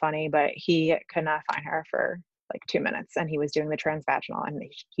laying funny, but he could not find her for like 2 minutes, and he was doing the transvaginal and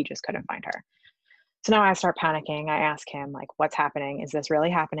he just couldn't find her. So now I start panicking. I ask him, like, what's happening? Is this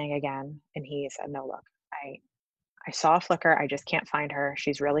really happening again? And he said, no, look, I saw a flicker. I just can't find her.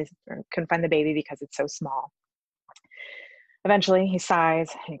 She's really couldn't find the baby because it's so small. Eventually he sighs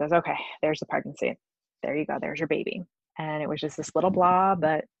and he goes, okay, there's the pregnancy. There you go. There's your baby. And it was just this little blob,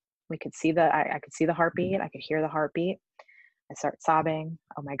 but we could see I could see the heartbeat. I could hear the heartbeat. I start sobbing.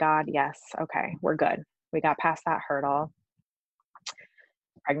 Oh my God. Yes. Okay. We're good. We got past that hurdle.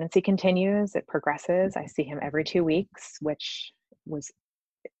 Pregnancy continues. It progresses. I see him every 2 weeks, which was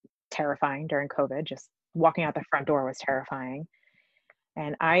terrifying during COVID. Just walking out the front door was terrifying.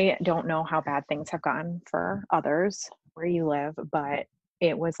 And I don't know how bad things have gotten for others where you live, but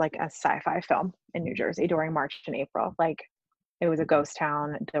it was like a sci-fi film in New Jersey during March and April. Like, it was a ghost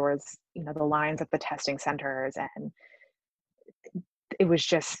town. There was, the lines at the testing centers, and it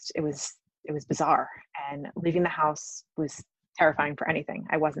was bizarre. And leaving the house was terrifying for anything.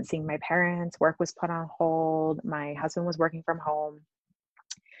 I wasn't seeing my parents. Work was put on hold. My husband was working from home.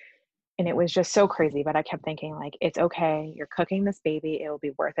 And it was just so crazy, but I kept thinking, like, it's okay. You're cooking this baby. It will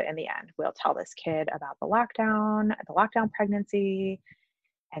be worth it in the end. We'll tell this kid about the lockdown pregnancy.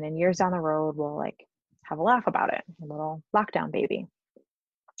 And in years down the road, we'll like have a laugh about it. A little lockdown baby.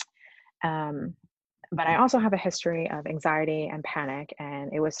 But I also have a history of anxiety and panic,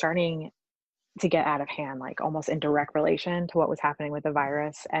 and it was starting to get out of hand, like almost in direct relation to what was happening with the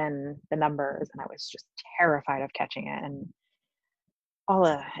virus and the numbers. And I was just terrified of catching it. And all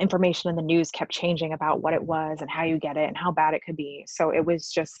the information in the news kept changing about what it was and how you get it and how bad it could be. So it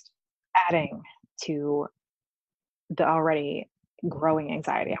was just adding to the already growing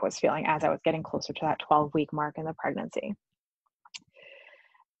anxiety I was feeling as I was getting closer to that 12-week mark in the pregnancy.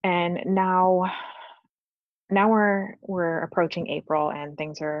 And now we're approaching April, and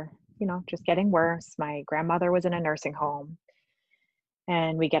things are, just getting worse. My grandmother was in a nursing home,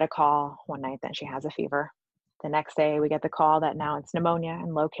 and we get a call one night that she has a fever. The next day, we get the call that now it's pneumonia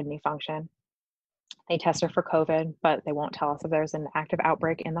and low kidney function. They test her for COVID, but they won't tell us if there's an active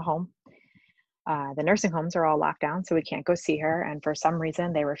outbreak in the home. The nursing homes are all locked down, so we can't go see her. And for some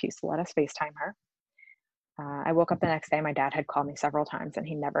reason, they refuse to let us FaceTime her. I woke up the next day. My dad had called me several times, and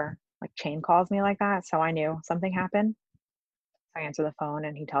he never chain calls me like that. So I knew something happened. I answer the phone,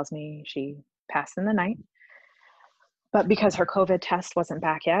 and he tells me she passed in the night. But because her COVID test wasn't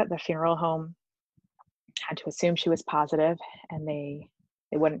back yet, the funeral home had to assume she was positive, and they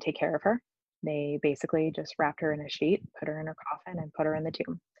wouldn't take care of her. They basically just wrapped her in a sheet, put her in her coffin, and put her in the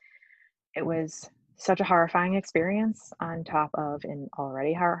tomb. It was such a horrifying experience on top of an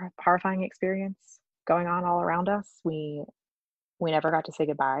already horrifying experience going on all around us. We never got to say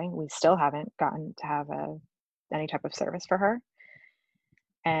goodbye. We still haven't gotten to have any type of service for her.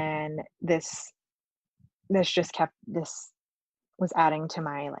 And this was adding to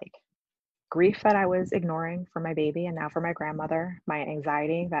my like grief that I was ignoring for my baby and now for my grandmother, my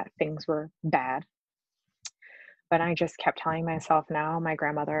anxiety that things were bad. But I just kept telling myself, now my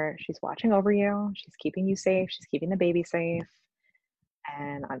grandmother, she's watching over you, she's keeping you safe, she's keeping the baby safe.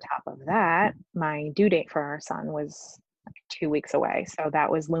 And on top of that, my due date for our son was like 2 weeks away. So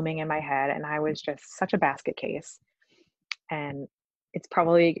that was looming in my head, and I was just such a basket case. And it's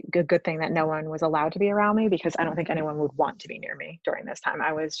probably a good thing that no one was allowed to be around me, because I don't think anyone would want to be near me during this time.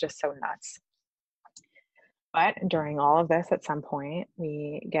 I was just so nuts. But during all of this, at some point,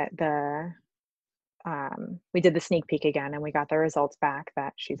 we did the sneak peek again, and we got the results back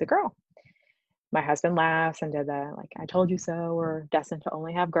that she's a girl. My husband laughs and did the, like, I told you so, we're destined to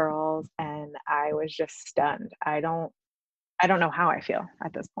only have girls. And I was just stunned. I don't know how I feel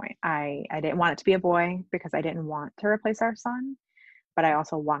at this point. I didn't want it to be a boy because I didn't want to replace our son, but I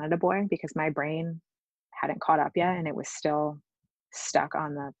also wanted a boy because my brain hadn't caught up yet, and it was still stuck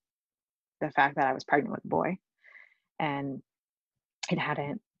on the fact that I was pregnant with a boy, and it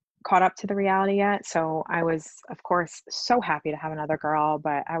hadn't caught up to the reality yet. So I was, of course, so happy to have another girl,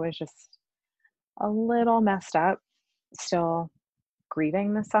 but I was just a little messed up, still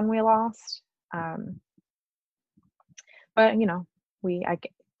grieving the son we lost. But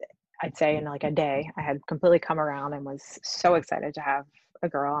I'd say in like a day, I had completely come around and was so excited to have a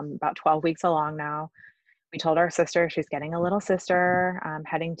girl. I'm about 12 weeks along now. We told our sister she's getting a little sister. I'm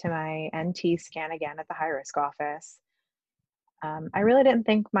heading to my NT scan again at the high risk office. I really didn't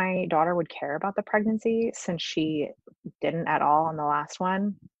think my daughter would care about the pregnancy, since she didn't at all on the last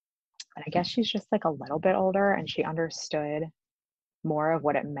one. But I guess she's just like a little bit older, and she understood more of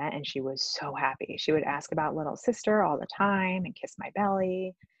what it meant, and she was so happy. She would ask about little sister all the time and kiss my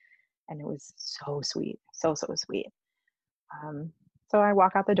belly, and it was so sweet, so sweet. So I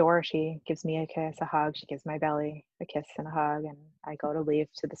walk out the door, she gives me a kiss, a hug, she gives my belly a kiss and a hug, and I go to leave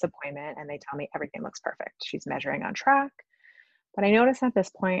to this appointment, and they tell me everything looks perfect. She's measuring on track. But I noticed at this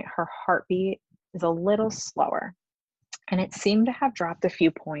point her heartbeat is a little slower, and it seemed to have dropped a few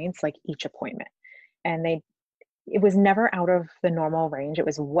points like each appointment. And it was never out of the normal range. It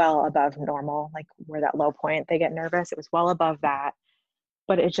was well above normal, like where that low point they get nervous. It was well above that,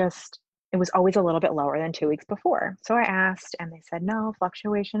 but it was always a little bit lower than 2 weeks before. So I asked, and they said, no,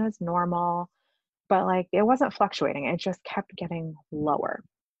 fluctuation is normal, but like it wasn't fluctuating. It just kept getting lower.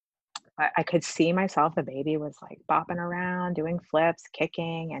 I could see myself, the baby was like bopping around, doing flips,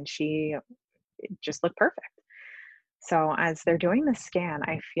 kicking, and it just looked perfect. So as they're doing the scan,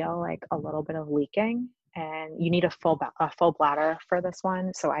 I feel like a little bit of leaking, and you need a full bladder for this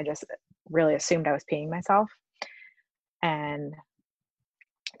one. So I just really assumed I was peeing myself and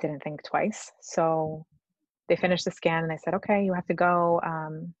didn't think twice. So they finished the scan and they said, okay, you have to go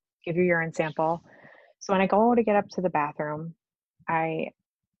give your urine sample. So when I go to get up to the bathroom, I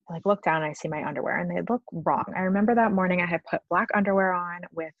like look down and I see my underwear, and they look wrong. I remember that morning I had put black underwear on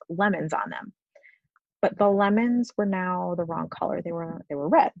with lemons on them, but the lemons were now the wrong color. They were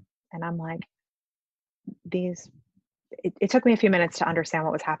red. And I'm like, it took me a few minutes to understand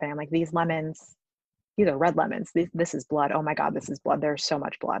what was happening. I'm like, these are red lemons. This is blood. Oh my God, this is blood. There's so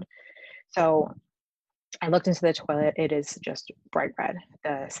much blood. So I looked into the toilet. It is just bright red.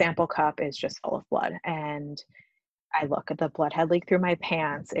 The sample cup is just full of blood. And I look at the blood had leaked through my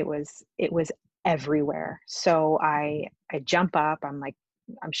pants. It was everywhere. So I jump up. I'm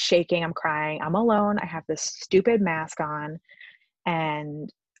shaking. I'm crying. I'm alone. I have this stupid mask on, and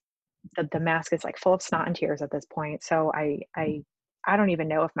the mask is like full of snot and tears at this point. So I don't even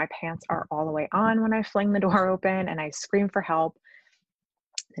know if my pants are all the way on when I fling the door open, and I scream for help.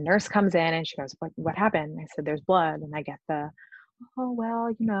 The nurse comes in and she goes, what happened? I said, there's blood. And I get oh,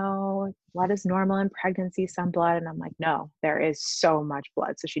 well, blood is normal in pregnancy, some blood. And I'm like, no, there is so much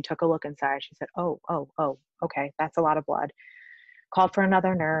blood. So she took a look inside. She said, oh, okay, that's a lot of blood. Called for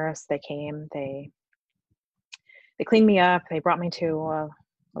another nurse. They came, they cleaned me up. They brought me to a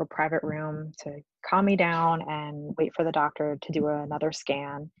little private room to calm me down and wait for the doctor to do another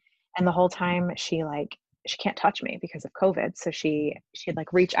scan. And the whole time she can't touch me because of COVID. So she'd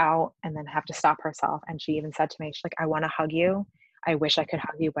like reach out and then have to stop herself. And she even said to me, she's like, I want to hug you. I wish I could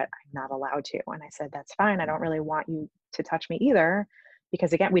hug you, but I'm not allowed to. And I said, that's fine. I don't really want you to touch me either,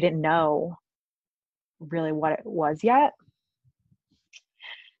 because again, we didn't know really what it was yet.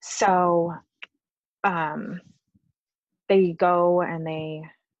 So um, they go and they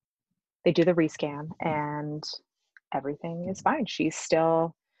do the rescan, and everything is fine. She's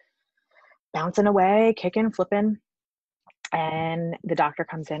still bouncing away, kicking, flipping. And the doctor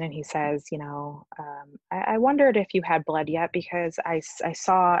comes in and he says, I wondered if you had blood yet because I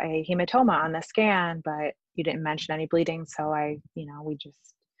saw a hematoma on the scan, but you didn't mention any bleeding. So we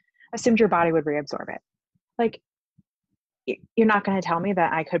just assumed your body would reabsorb it. Like, you're not going to tell me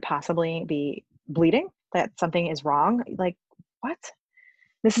that I could possibly be bleeding, that something is wrong? Like, what?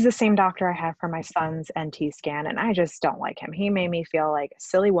 This is the same doctor I had for my son's NT scan, and I just don't like him. He made me feel like a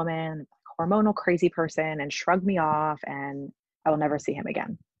silly woman, hormonal crazy person, and shrugged me off, and I will never see him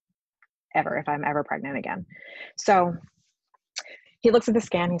again, ever, if I'm ever pregnant again. So he looks at the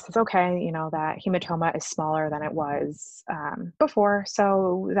scan, he says, okay, that hematoma is smaller than it was before,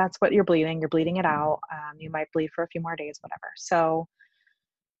 so that's what you're bleeding it out. You might bleed for a few more days, whatever. So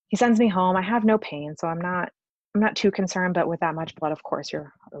he sends me home. I have no pain, so I'm not too concerned, but with that much blood, of course,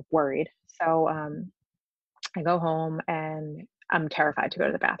 you're worried. So I go home and I'm terrified to go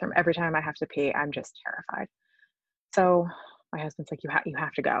to the bathroom. Every time I have to pee, I'm just terrified. So my husband's like, you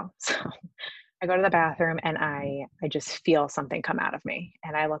have to go. So I go to the bathroom and I just feel something come out of me.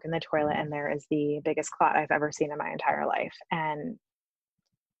 And I look in the toilet and there is the biggest clot I've ever seen in my entire life. And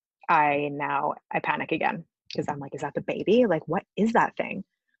I panic again because I'm like, is that the baby? Like, what is that thing?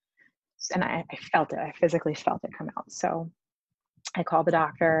 And I felt it. I physically felt it come out. So I called the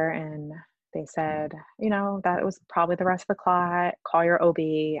doctor and they said, that was probably the rest of the clot. Call your OB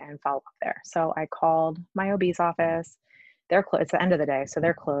and follow up there. So I called my OB's office. They're closed. It's the end of the day, so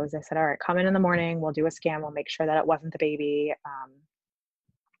they're closed. I said, all right, come in the morning. We'll do a scan. We'll make sure that it wasn't the baby,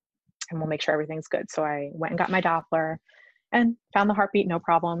 and we'll make sure everything's good. So I went and got my Doppler and found the heartbeat, no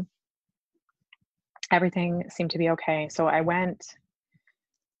problem. Everything seemed to be okay. So I went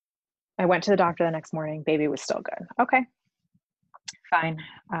to the doctor the next morning. Baby was still good. Okay, fine.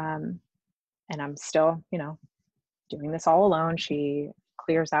 And I'm still, doing this all alone. She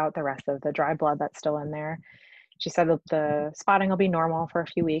clears out the rest of the dry blood that's still in there. She said that the spotting will be normal for a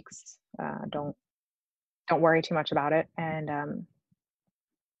few weeks. Don't worry too much about it. And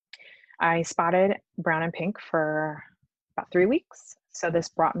I spotted brown and pink for about 3 weeks. So this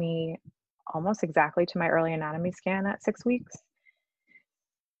brought me almost exactly to my early anatomy scan at 6 weeks.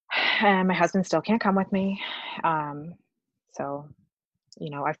 And my husband still can't come with me. So,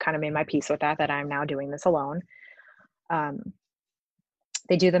 I've kind of made my peace with that I'm now doing this alone.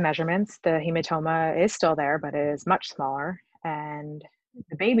 They do the measurements. The hematoma is still there, but it is much smaller. And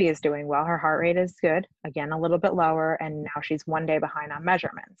the baby is doing well. Her heart rate is good. Again, a little bit lower. And now she's 1 day behind on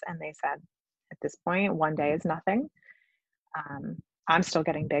measurements. And they said, at this point, 1 day is nothing. I'm still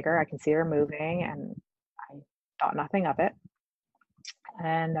getting bigger. I can see her moving, and I thought nothing of it.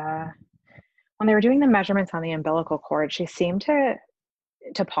 And when they were doing the measurements on the umbilical cord, she seemed to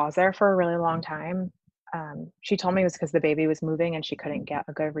pause there for a really long time. She told me it was because the baby was moving and she couldn't get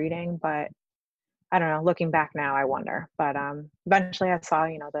a good reading, but I don't know, looking back now, I wonder. But eventually I saw,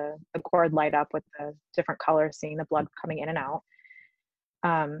 the cord light up with the different colors, seeing the blood coming in and out.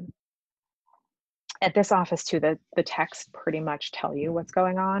 At this office too, the techs pretty much tell you what's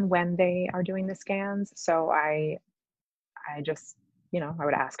going on when they are doing the scans. So I just, I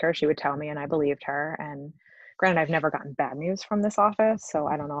would ask her, she would tell me, and I believed her. And granted, I've never gotten bad news from this office, so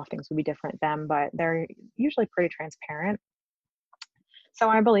I don't know if things would be different then, but they're usually pretty transparent. So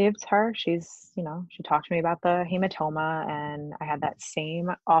I believed her. She's, she talked to me about the hematoma, and I had that same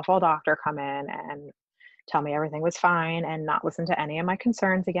awful doctor come in and tell me everything was fine and not listen to any of my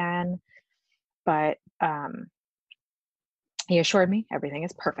concerns again. But he assured me everything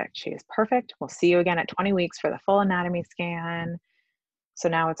is perfect. She is perfect. We'll see you again at 20 weeks for the full anatomy scan. So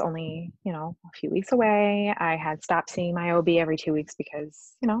now it's only, a few weeks away. I had stopped seeing my OB every 2 weeks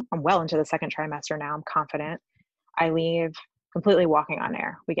because, I'm well into the second trimester now. I'm confident. I leave completely walking on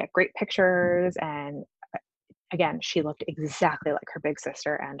air. We get great pictures. And again, she looked exactly like her big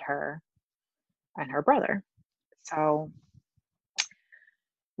sister and her brother. So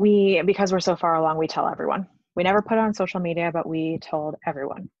because we're so far along, we tell everyone. We never put it on social media, but we told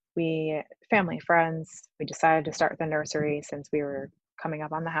everyone. Family, friends, we decided to start the nursery since we were coming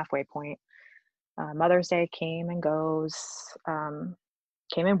up on the halfway point. Mother's Day came and goes,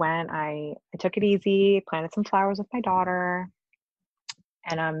 came and went. I took it easy, planted some flowers with my daughter,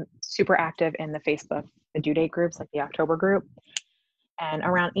 and I'm super active in the Facebook, the due date groups, like the October group. And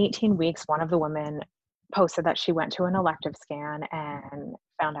around 18 weeks, one of the women posted that she went to an elective scan and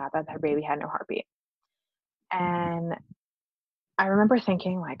found out that her baby had no heartbeat. And I remember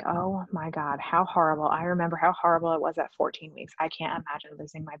thinking like, oh my God, how horrible. I remember how horrible it was at 14 weeks. I can't imagine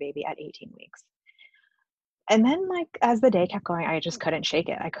losing my baby at 18 weeks. And then like as the day kept going, I just couldn't shake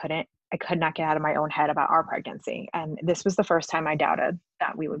it. I could not get out of my own head about our pregnancy. And this was the first time I doubted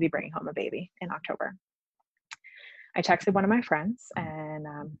that we would be bringing home a baby in October. I texted one of my friends, and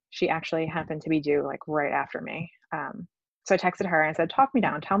she actually happened to be due like right after me. So I texted her and I said, "Talk me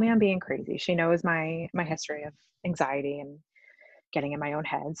down. Tell me I'm being crazy." She knows my history of anxiety and getting in my own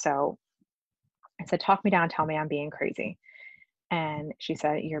head. So I said, "Talk me down. Tell me I'm being crazy." And she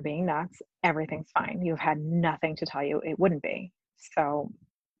said, "You're being nuts. Everything's fine. You've had nothing to tell you it wouldn't be." So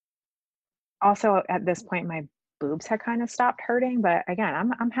also at this point, my boobs had kind of stopped hurting, but again,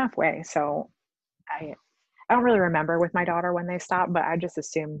 I'm halfway, so I I don't really remember with my daughter when they stopped, but I just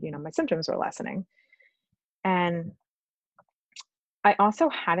assumed, my symptoms were lessening. And I also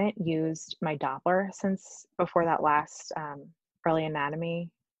hadn't used my Doppler since before that last early anatomy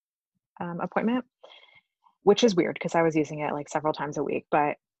appointment, which is weird because I was using it like several times a week,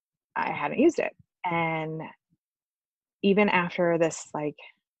 but I hadn't used it. And even after this like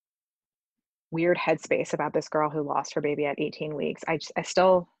weird headspace about this girl who lost her baby at 18 weeks, I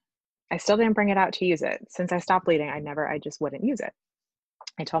still didn't bring it out to use it. Since I stopped bleeding, I just wouldn't use it.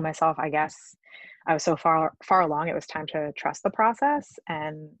 I told myself, I guess I was so far along, it was time to trust the process.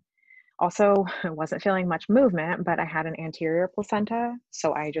 And also, I wasn't feeling much movement, but I had an anterior placenta.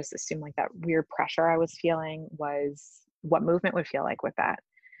 So I just assumed like that weird pressure I was feeling was what movement would feel like with that.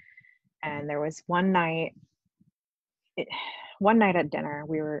 And there was one night at dinner,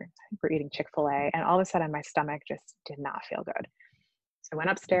 we were eating Chick-fil-A, and all of a sudden my stomach just did not feel good. So I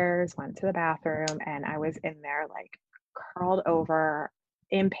went upstairs, went to the bathroom, and I was in there like curled over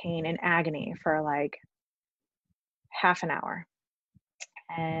in pain and agony for like half an hour.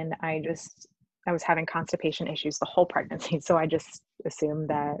 And I was having constipation issues the whole pregnancy. So I just assumed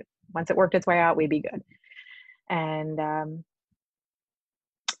that once it worked its way out, we'd be good. And,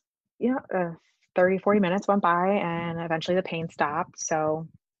 you know, uh, 30, 40 minutes went by and eventually the pain stopped. So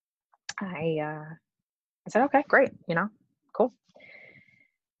I said, okay, great, cool.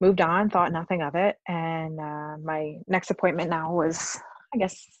 Moved on, thought nothing of it. And my next appointment now was, I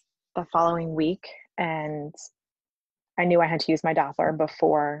guess, the following week. And I knew I had to use my Doppler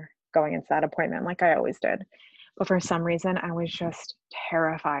before going into that appointment, like I always did. But for some reason, I was just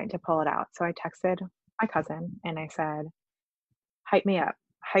terrified to pull it out. So I texted my cousin and I said, hype me up,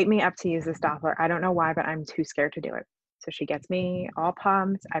 hype me up to use this Doppler. I don't know why, but I'm too scared to do it. So she gets me all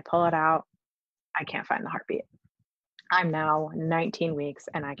pumped. I pull it out. I can't find the heartbeat. I'm now 19 weeks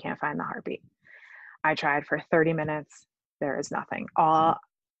and I can't find the heartbeat. I tried for 30 minutes. There is nothing. All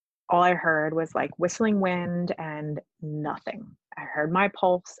I heard was like whistling wind and nothing. I heard my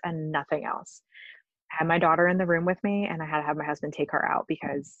pulse and nothing else. I had my daughter in the room with me and I had to have my husband take her out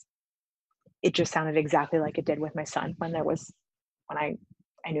because it just sounded exactly like it did with my son when I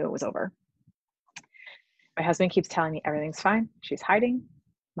knew it was over. My husband keeps telling me everything's fine. She's hiding.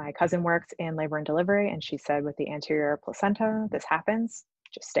 My cousin works in labor and delivery and she said with the anterior placenta, this happens,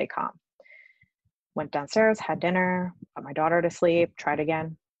 just stay calm. Went downstairs, had dinner, put my daughter to sleep, tried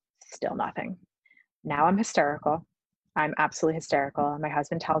again, still nothing. Now I'm hysterical. I'm absolutely hysterical. And my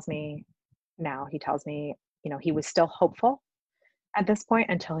husband tells me now, he tells me, he was still hopeful at this point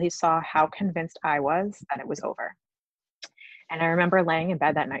until he saw how convinced I was that it was over. And I remember laying in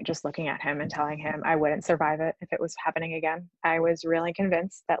bed that night, just looking at him and telling him I wouldn't survive it if it was happening again. I was really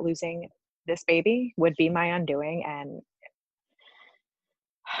convinced that losing this baby would be my undoing, and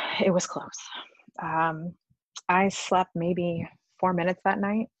it was close. I slept maybe 4 minutes that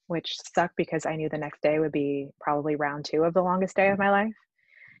night, which sucked because I knew the next day would be probably round two of the longest day of my life.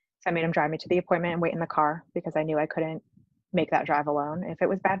 So I made him drive me to the appointment and wait in the car because I knew I couldn't make that drive alone if it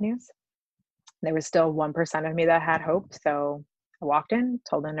was bad news. There was still 1% of me that had hope. So I walked in,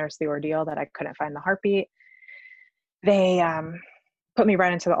 told the nurse the ordeal that I couldn't find the heartbeat. They put me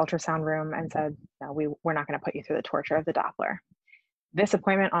right into the ultrasound room and said, no, we're not going to put you through the torture of the Doppler. This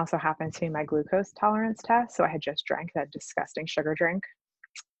appointment also happened to be my glucose tolerance test. So I had just drank that disgusting sugar drink.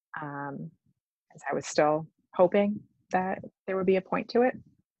 As I was still hoping that there would be a point to it.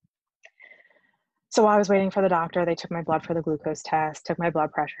 So while I was waiting for the doctor, they took my blood for the glucose test, took my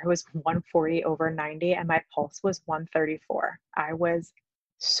blood pressure. It was 140 over 90 and my pulse was 134. I was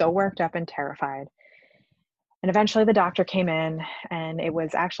so worked up and terrified. And eventually the doctor came in and it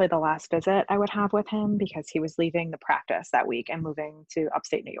was actually the last visit I would have with him because he was leaving the practice that week and moving to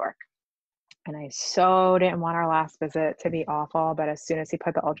upstate New York. And I so didn't want our last visit to be awful, but as soon as he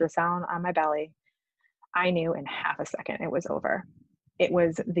put the ultrasound on my belly, I knew in half a second it was over. It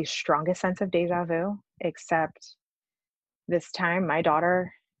was the strongest sense of deja vu, except this time my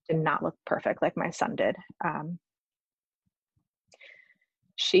daughter did not look perfect like my son did.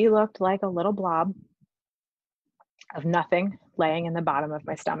 She looked like a little blob. of nothing laying in the bottom of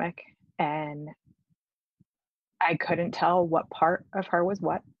my stomach. And I couldn't tell what part of her was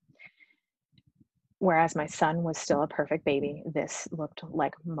what. Whereas my son was still a perfect baby, this looked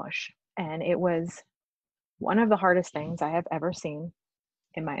like mush. And it was one of the hardest things I have ever seen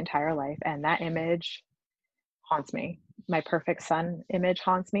in my entire life. And that image haunts me. My perfect son image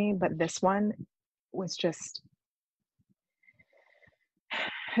haunts me, but this one was just,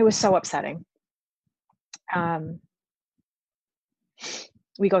 it was so upsetting. Um,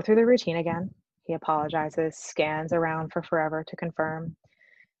 we go through the routine again. He apologizes, scans around for forever to confirm,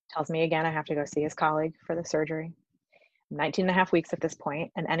 tells me again I have to go see his colleague for the surgery. 19 and a half weeks at this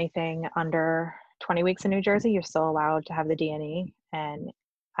point, and anything under 20 weeks in New Jersey, you're still allowed to have the D&E. And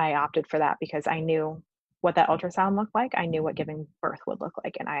I opted for that because I knew what that ultrasound looked like. I knew what giving birth would look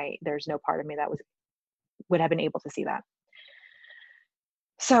like. And there's no part of me that would have been able to see that.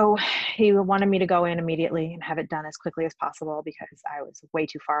 So he wanted me to go in immediately and have it done as quickly as possible because I was way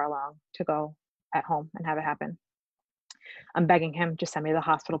too far along to go at home and have it happen. I'm begging him, just send me to the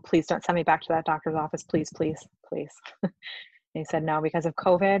hospital. Please don't send me back to that doctor's office. Please, please, please. And he said, no, because of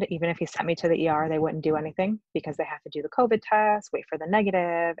COVID, even if he sent me to the ER, they wouldn't do anything because they have to do the COVID test, wait for the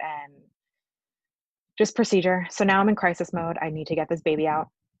negative, and just procedure. So now I'm in crisis mode. I need to get this baby out.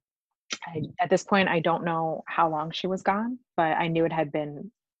 At this point, I don't know how long she was gone, but I knew it had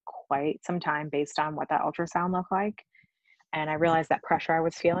been quite some time based on what that ultrasound looked like. And I realized that pressure I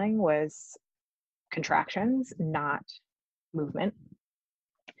was feeling was contractions, not movement.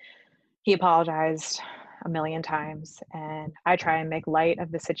 He apologized a million times, and I try and make light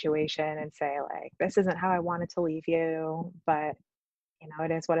of the situation and say, like, this isn't how I wanted to leave you, but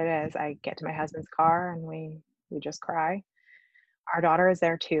it is what it is. I get to my husband's car and we just cry. Our daughter is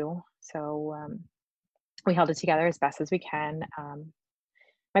there too, so we held it together as best as we can.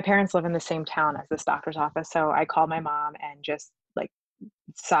 My parents live in the same town as this doctor's office, so I called my mom and just like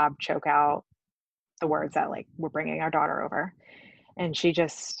sob, choke out the words that like we're bringing our daughter over, and she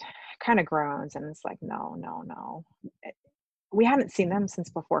just kind of groans and it's like, no, no, no. We hadn't seen them since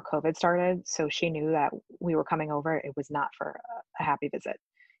before COVID started, so she knew that we were coming over. It was not for a happy visit.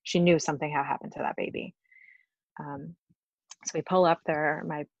 She knew something had happened to that baby. So we pull up there.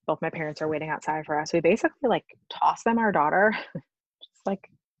 Both my parents are waiting outside for us. We basically like tossed them our daughter, just like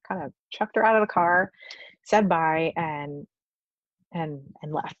kind of chucked her out of the car, said bye, and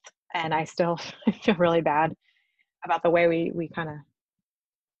left. And I still feel really bad about the way we kind of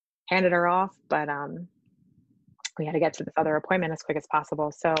handed her off, but we had to get to this other appointment as quick as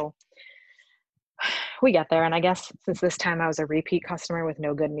possible. So we get there, and I guess since this time I was a repeat customer with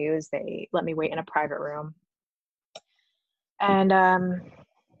no good news, they let me wait in a private room. And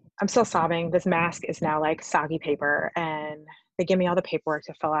I'm still sobbing. This mask is now like soggy paper, and they give me all the paperwork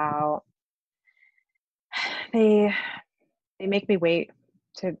to fill out. They make me wait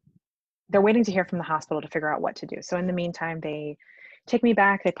they're waiting to hear from the hospital to figure out what to do. So in the meantime, they take me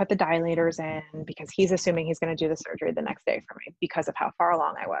back, they put the dilators in because he's assuming he's going to do the surgery the next day for me because of how far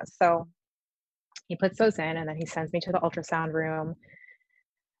along I was. So he puts those in, and then he sends me to the ultrasound room,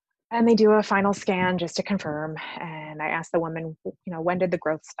 and they do a final scan just to confirm. And I asked the woman, when did the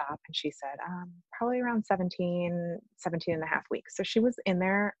growth stop? And she said, probably around 17 and a half weeks. So she was in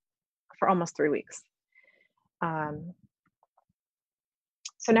there for almost 3 weeks.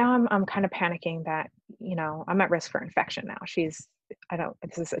 So now I'm kind of panicking that, I'm at risk for infection now.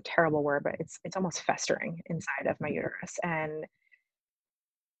 This is a terrible word, but it's almost festering inside of my uterus. And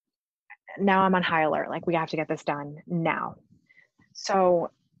now I'm on high alert. Like, we have to get this done now. So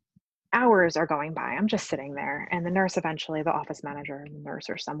hours are going by. I'm just sitting there. And the nurse, eventually, the office manager, nurse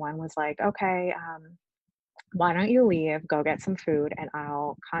or someone was like, okay, why don't you leave, go get some food, and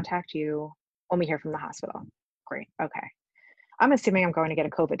I'll contact you when we hear from the hospital. Great. Okay. I'm assuming I'm going to get a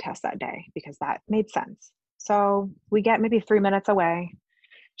COVID test that day because that made sense. So we get maybe 3 minutes away.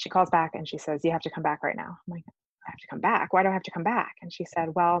 She calls back and she says, you have to come back right now. I'm like, I have to come back? Why do I have to come back? And she said,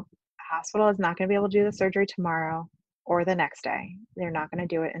 well, the hospital is not going to be able to do the surgery tomorrow or the next day. They're not going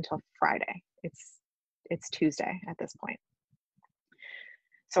to do it until Friday. It's Tuesday at this point.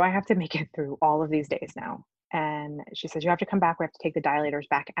 So I have to make it through all of these days now. And she says, you have to come back. We have to take the dilators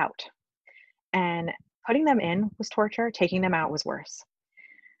back out. And putting them in was torture. Taking them out was worse.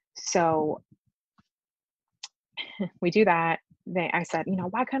 So we do that. I said,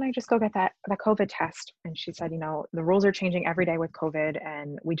 why can't I just go get that COVID test? And she said, the rules are changing every day with COVID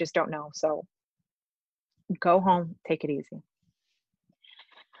and we just don't know. So go home, take it easy.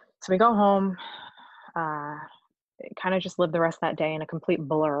 So we go home, kind of just live the rest of that day in a complete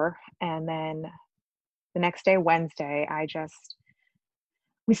blur. And then the next day, Wednesday,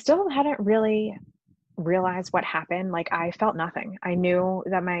 we still hadn't really realize what happened, like, I felt nothing. I knew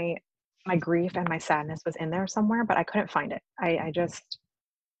that my grief and my sadness was in there somewhere, but I couldn't find it. I just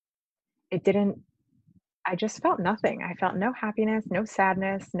it didn't I just felt nothing. I felt no happiness, no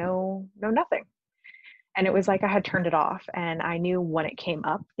sadness, no nothing. And it was like I had turned it off, and I knew when it came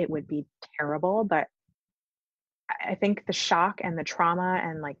up, it would be terrible, but I think the shock and the trauma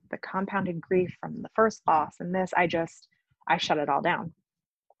and, like, the compounded grief from the first loss and this, I shut it all down.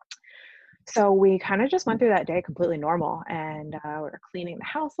 So we kinda just went through that day completely normal, and, we were cleaning the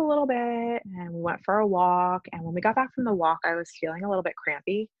house a little bit, and we went for a walk, and when we got back from the walk, I was feeling a little bit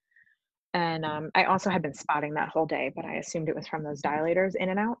crampy, and, I also had been spotting that whole day, but I assumed it was from those dilators in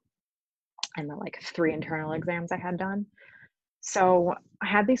and out and the, like, 3 internal exams I had done. So, I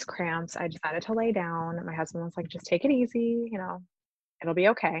had these cramps, I decided to lay down, my husband was like, "Just take it easy, it'll be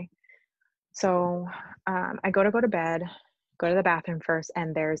okay." So, I go to bed, go to the bathroom first,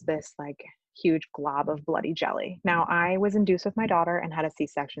 and there's this, like, huge glob of bloody jelly. Now, I was induced with my daughter and had a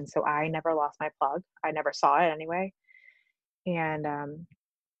C-section, so I never lost my plug. I never saw it anyway, and,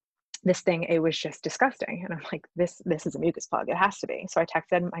 this thing, it was just disgusting, and I'm like, "This is a mucus plug, it has to be." So I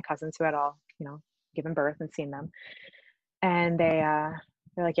texted my cousins who had all, given birth and seen them, and they're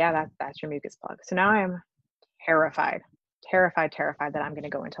like, "Yeah, that's your mucus plug." So now I'm terrified, terrified, terrified that I'm gonna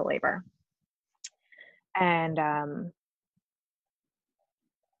go into labor, and,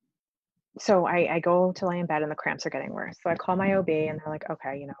 so I go to lay in bed and the cramps are getting worse. So I call my OB and they're like,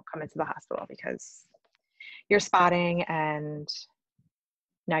 "Okay, come into the hospital because you're spotting and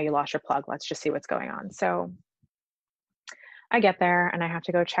now you lost your plug. Let's just see what's going on." So I get there and I have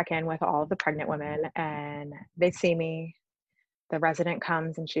to go check in with all of the pregnant women and they see me. The resident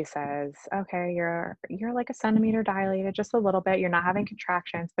comes and she says, "Okay, you're like a centimeter dilated, just a little bit. You're not having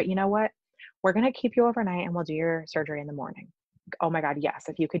contractions, but you know what? We're gonna keep you overnight and we'll do your surgery in the morning." Oh my God, yes.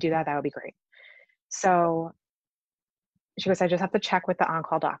 If you could do that, that would be great. So she goes, "I just have to check with the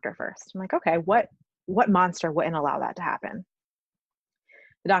on-call doctor first." I'm like, "Okay, what monster wouldn't allow that to happen?"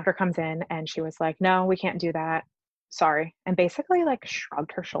 The doctor comes in and she was like, "No, we can't do that. Sorry." And basically like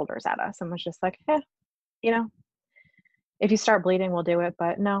shrugged her shoulders at us and was just like, you know, if you start bleeding, we'll do it,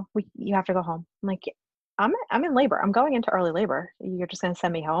 but no, you have to go home." I'm like, I'm in labor. I'm going into early labor. You're just gonna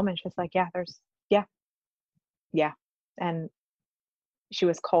send me home?" And she's like, yeah, yeah. And she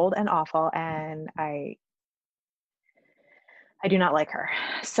was cold and awful and I do not like her.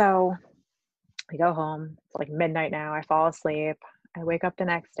 So I go home. It's like midnight now. I fall asleep. I wake up the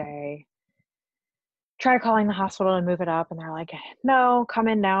next day, try calling the hospital to move it up, and they're like, "No, come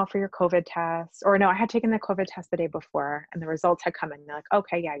in now for your COVID test." Or no, I had taken the COVID test the day before, and the results had come in. They're like,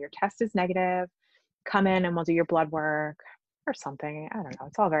 "Okay, yeah, your test is negative. Come in and we'll do your blood work," or something. I don't know.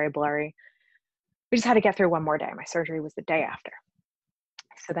 It's all very blurry. We just had to get through one more day. My surgery was the day after.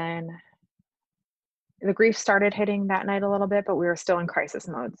 So then the grief started hitting that night a little bit, but we were still in crisis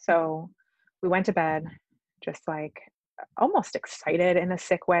mode. So we went to bed, just like almost excited in a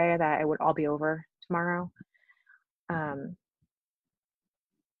sick way that it would all be over tomorrow. Um,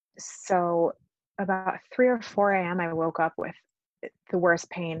 so about 3 or 4 a.m., I woke up with the worst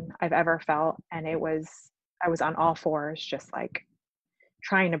pain I've ever felt. And I was on all fours, just like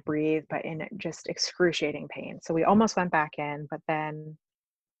trying to breathe, but in just excruciating pain. So we almost went back in, but then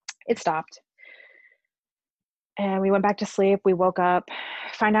it stopped. And we went back to sleep. We woke up,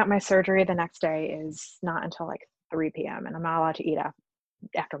 find out my surgery the next day is not until like 3 p.m. and I'm not allowed to eat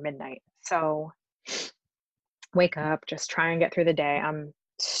after midnight. So wake up, just try and get through the day. I'm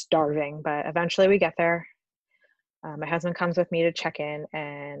starving, but eventually we get there. My husband comes with me to check in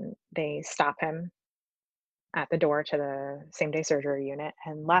and they stop him at the door to the same day surgery unit.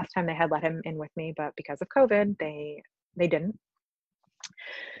 And last time they had let him in with me, but because of COVID, they didn't.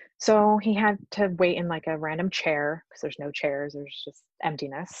 So he had to wait in like a random chair because there's no chairs, there's just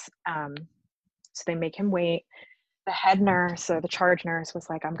emptiness. So they make him wait. The head nurse or the charge nurse was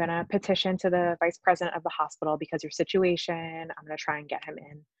like, "I'm going to petition to the vice president of the hospital because your situation, I'm going to try and get him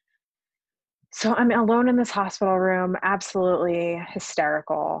in." So I'm alone in this hospital room, absolutely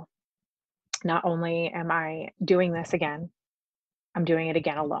hysterical. Not only am I doing this again, I'm doing it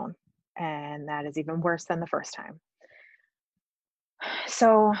again alone. And that is even worse than the first time.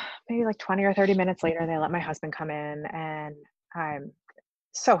 So maybe like 20 or 30 minutes later, they let my husband come in, and I'm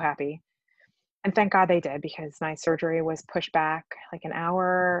so happy. And thank God they did because my surgery was pushed back like an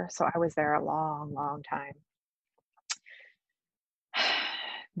hour. So I was there a long, long time.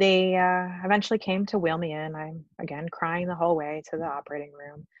 They eventually came to wheel me in. I'm again crying the whole way to the operating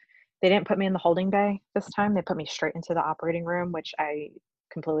room. They didn't put me in the holding bay this time. They put me straight into the operating room, which I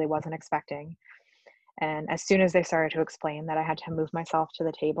completely wasn't expecting. And as soon as they started to explain that I had to move myself to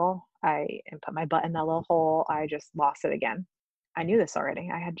the table, and put my butt in that little hole, I just lost it again. I knew this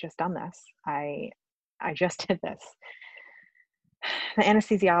already. I had just done this. I just did this. The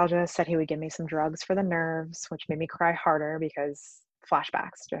anesthesiologist said he would give me some drugs for the nerves, which made me cry harder because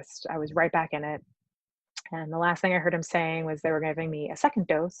flashbacks, just I was right back in it. And the last thing I heard him saying was they were giving me a second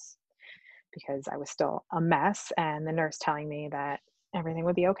dose because I was still a mess, and the nurse telling me that everything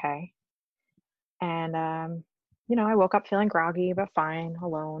would be okay. And, I woke up feeling groggy, but fine,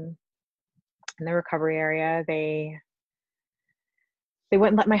 alone in the recovery area. They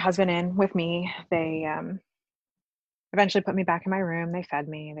wouldn't let my husband in with me. They eventually put me back in my room. They fed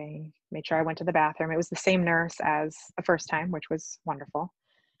me. They made sure I went to the bathroom. It was the same nurse as the first time, which was wonderful.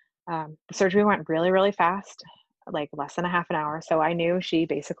 The surgery went really, really fast, like less than a half an hour. So I knew she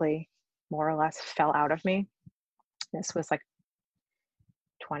basically more or less fell out of me. This was like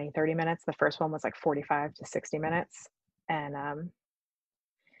 20, 30 minutes. The first one was like 45 to 60 minutes. And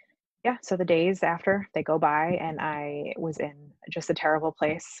yeah, so the days after they go by, and I was in just a terrible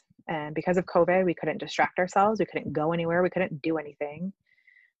place. And because of COVID, we couldn't distract ourselves. We couldn't go anywhere. We couldn't do anything.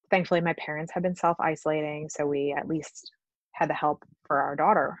 Thankfully, my parents had been self-isolating, so we at least had the help for our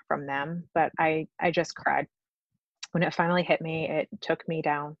daughter from them. But I just cried. When it finally hit me, it took me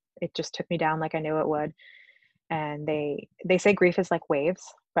down. It just took me down like I knew it would. And they say grief is like waves,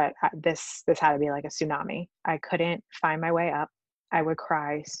 but this had to be like a tsunami. I couldn't find my way up. I would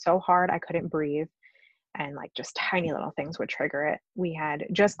cry so hard I couldn't breathe, and like just tiny little things would trigger it. We had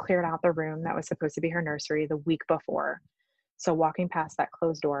just cleared out the room that was supposed to be her nursery the week before. So walking past that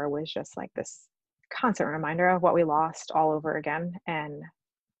closed door was just like this constant reminder of what we lost all over again. And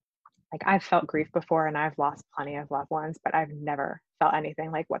like I've felt grief before, and I've lost plenty of loved ones, but I've never felt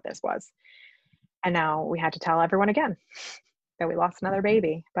anything like what this was. And now we had to tell everyone again that we lost another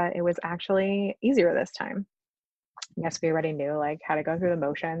baby, but it was actually easier this time. Yes, we already knew like how to go through the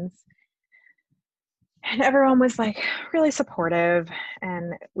motions. And everyone was like really supportive,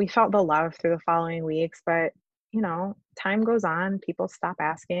 and we felt the love through the following weeks. But, time goes on, people stop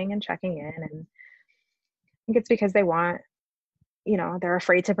asking and checking in. And I think it's because they want, they're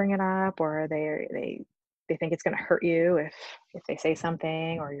afraid to bring it up, or they think it's going to hurt you if they say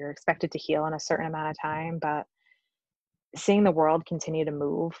something, or you're expected to heal in a certain amount of time. But seeing the world continue to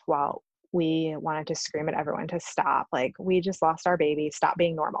move while we wanted to scream at everyone to stop, like we just lost our baby, stop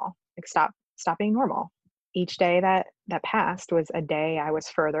being normal, like stop being normal. Each day that passed was a day I was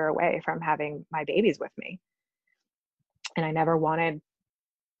further away from having my babies with me. And I never wanted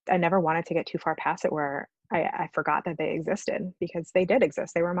to get too far past it where I forgot that they existed, because they did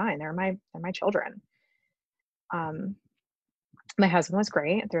exist. They were mine. They're my children. um my husband was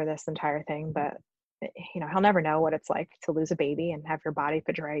great through this entire thing, but he'll never know what it's like to lose a baby and have your body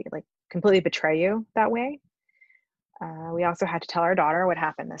completely betray you that way. We also had to tell our daughter what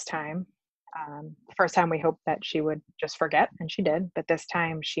happened this time. The first time we hoped that she would just forget, and she did, but this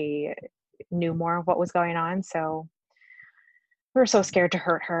time she knew more of what was going on. So we were so scared to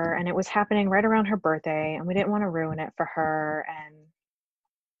hurt her, and it was happening right around her birthday, and we didn't want to ruin it for her. And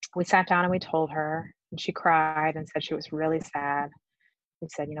we sat down and we told her, and she cried and said she was really sad. We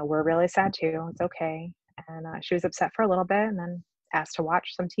said, we're really sad too. It's okay. And she was upset for a little bit, and then asked to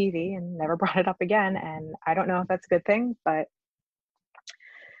watch some TV and never brought it up again. And I don't know if that's a good thing, but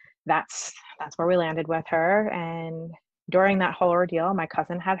that's where we landed with her. And during that whole ordeal, my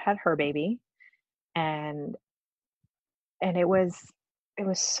cousin had her baby, and it was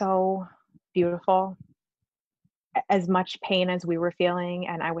so beautiful. As much pain as we were feeling,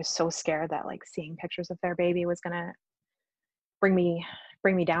 and I was so scared that like seeing pictures of their baby was gonna bring me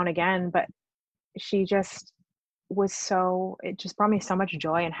down again. But she just it just brought me so much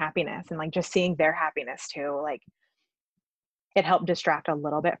joy and happiness, and like just seeing their happiness too, like it helped distract a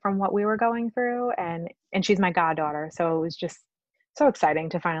little bit from what we were going through. And she's my goddaughter, so it was just so exciting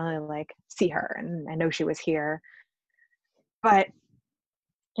to finally like see her, and I know she was here. But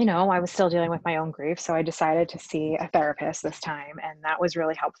I was still dealing with my own grief, so I decided to see a therapist this time, and that was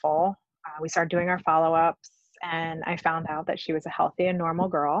really helpful. We started doing our follow-ups, and I found out that she was a healthy and normal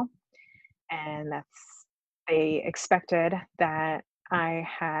girl, and they expected that I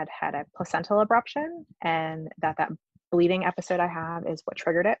had had a placental abruption, and that bleeding episode I have is what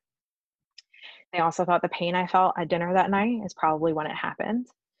triggered it. They also thought the pain I felt at dinner that night is probably when it happened.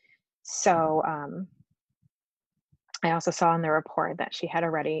 So I also saw in the report that she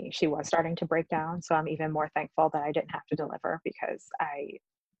was starting to break down. So I'm even more thankful that I didn't have to deliver, because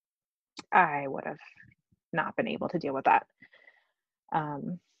I would have not been able to deal with that.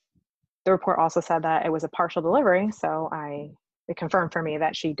 The report also said that it was a partial delivery. So it confirmed for me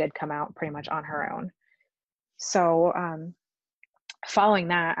that she did come out pretty much on her own. So following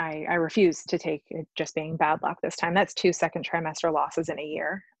that, I refused to take it, just being bad luck this time. That's 2 second trimester losses in a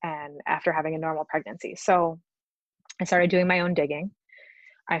year, and after having a normal pregnancy. So I started doing my own digging.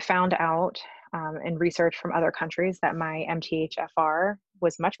 I found out in research from other countries that my MTHFR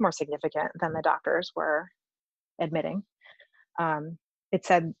was much more significant than the doctors were admitting. It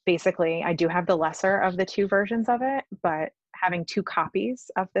said basically, I do have the lesser of the two versions of it, but having two copies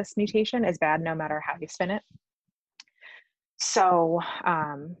of this mutation is bad no matter how you spin it. So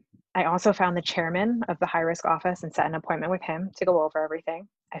I also found the chairman of the high risk office and set an appointment with him to go over everything.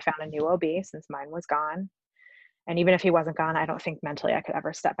 I found a new OB since mine was gone. And even if he wasn't gone, I don't think mentally I could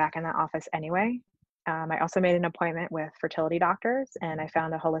ever step back in that office anyway. I also made an appointment with fertility doctors, and I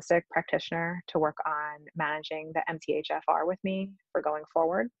found a holistic practitioner to work on managing the MTHFR with me for going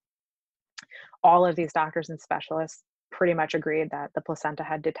forward. All of these doctors and specialists pretty much agreed that the placenta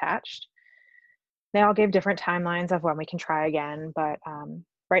had detached. They all gave different timelines of when we can try again, but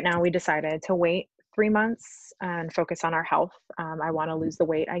right now we decided to wait 3 months and focus on our health. I want to lose the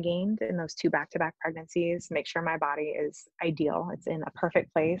weight I gained in those 2 back-to-back pregnancies, make sure my body is ideal. It's in a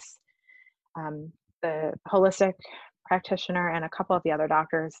perfect place. The holistic practitioner and a couple of the other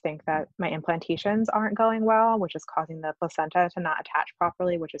doctors think that my implantations aren't going well, which is causing the placenta to not attach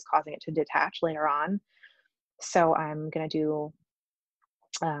properly, which is causing it to detach later on. So I'm going to do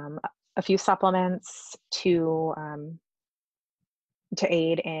a few supplements to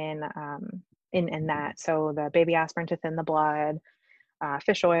aid in that. So the baby aspirin to thin the blood,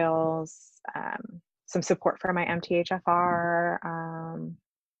 fish oils, some support for my MTHFR,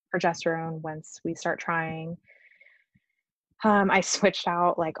 progesterone once we start trying. I switched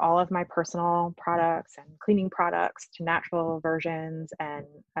out like all of my personal products and cleaning products to natural versions, and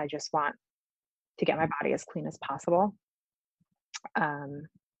I just want to get my body as clean as possible.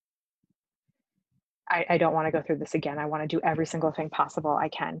 I don't want to go through this again. I want to do every single thing possible I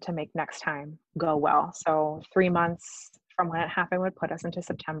can to make next time go well. So 3 months from when it happened would put us into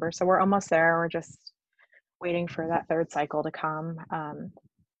September. So we're almost there. We're just waiting for that third cycle to come.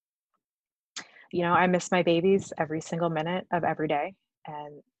 I miss my babies every single minute of every day.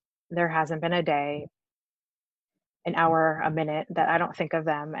 And there hasn't been a day, an hour, a minute that I don't think of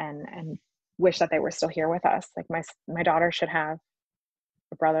them and wish that they were still here with us. Like my daughter should have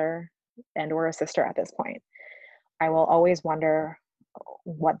a brother and or a sister at this point. I will always wonder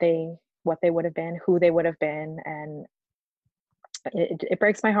what they would have been, who they would have been, and it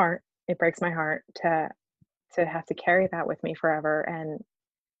breaks my heart. It breaks my heart to have to carry that with me forever, and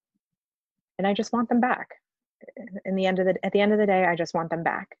I just want them back. At the end of the day, I just want them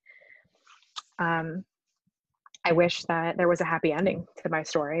back. I wish that there was a happy ending to my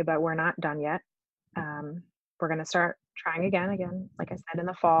story, but we're not done yet. We're going to start trying again, like I said, in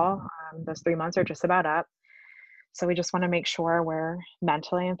the fall. Those 3 months are just about up. So we just want to make sure we're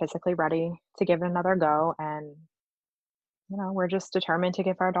mentally and physically ready to give it another go. And, we're just determined to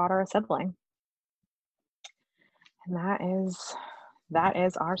give our daughter a sibling. And that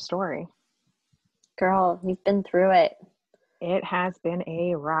is our story. Girl, you've been through it. It has been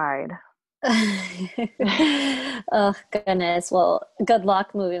a ride. Oh, goodness. Well, good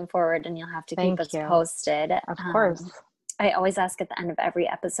luck moving forward, and you'll have to keep us posted. Of course. I always ask at the end of every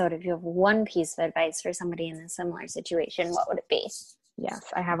episode, if you have one piece of advice for somebody in a similar situation, what would it be? Yes,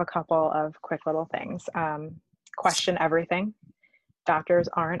 I have a couple of quick little things. Question everything. Doctors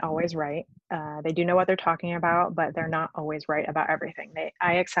aren't always right. They do know what they're talking about, but they're not always right about everything.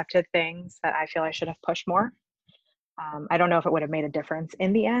 I accepted things that I feel I should have pushed more. I don't know if it would have made a difference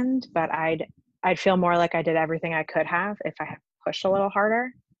in the end, but I'd feel more like I did everything I could have if I had pushed a little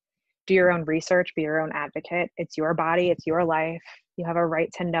harder. Do your own research, be your own advocate. It's your body, it's your life. You have a right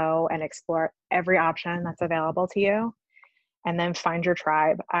to know and explore every option that's available to you. And then find your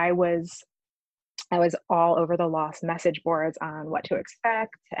tribe. I was all over the lost message boards on what to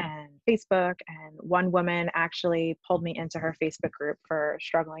expect and Facebook. And one woman actually pulled me into her Facebook group for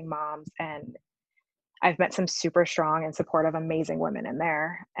struggling moms. And I've met some super strong and supportive, amazing women in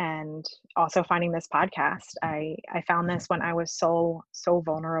there. And also finding this podcast. I found this when I was so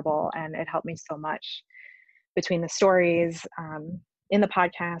vulnerable, and it helped me so much between the stories in the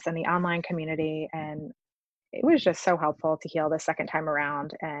podcast and the online community. And it was just so helpful to heal the second time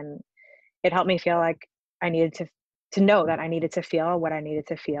around. And it helped me feel like I needed to know that I needed to feel what I needed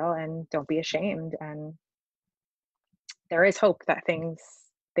to feel, and don't be ashamed. And there is hope that things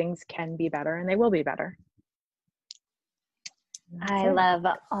can be better, and they will be better. I love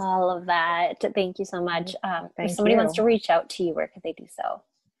all of that. Thank you so much. If somebody wants to reach out to you, where could they do so?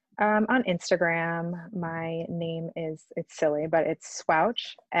 On Instagram, my name it's silly, but it's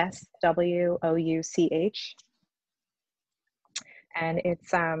Swouch, SWOUCH. And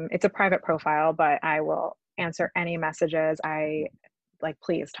it's a private profile, but I will answer any messages.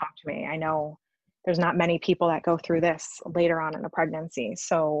 Please talk to me. I know there's not many people that go through this later on in a pregnancy.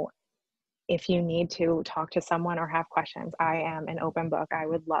 So if you need to talk to someone or have questions, I am an open book. I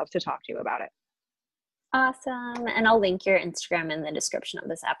would love to talk to you about it. Awesome. And I'll link your Instagram in the description of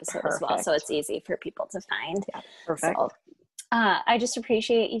this episode as well, so it's easy for people to find. Yeah, perfect. So I just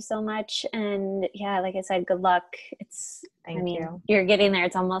appreciate you so much. And yeah, like I said, good luck. Thank you. You're getting there.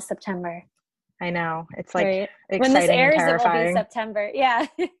 It's almost September. I know. It's like right. exciting When this airs, and terrifying. It will be September. Yeah.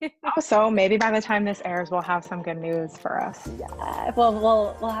 So maybe by the time this airs, we'll have some good news for us. Yeah. Well,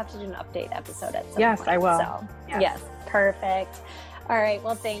 we'll have to do an update episode at some point. Yes, I will. So yes, perfect. All right.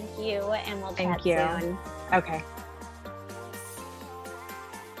 Well, thank you, and we'll chat soon. Okay.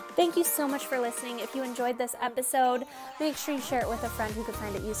 Thank you so much for listening. If you enjoyed this episode, make sure you share it with a friend who could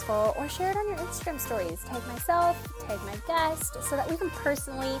find it useful, or share it on your Instagram stories. Tag myself, tag my guest, so that we can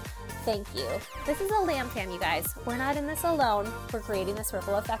personally thank you. This is a lamb cam, you guys. We're not in this alone. We're creating this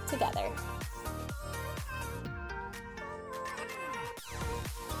ripple effect together.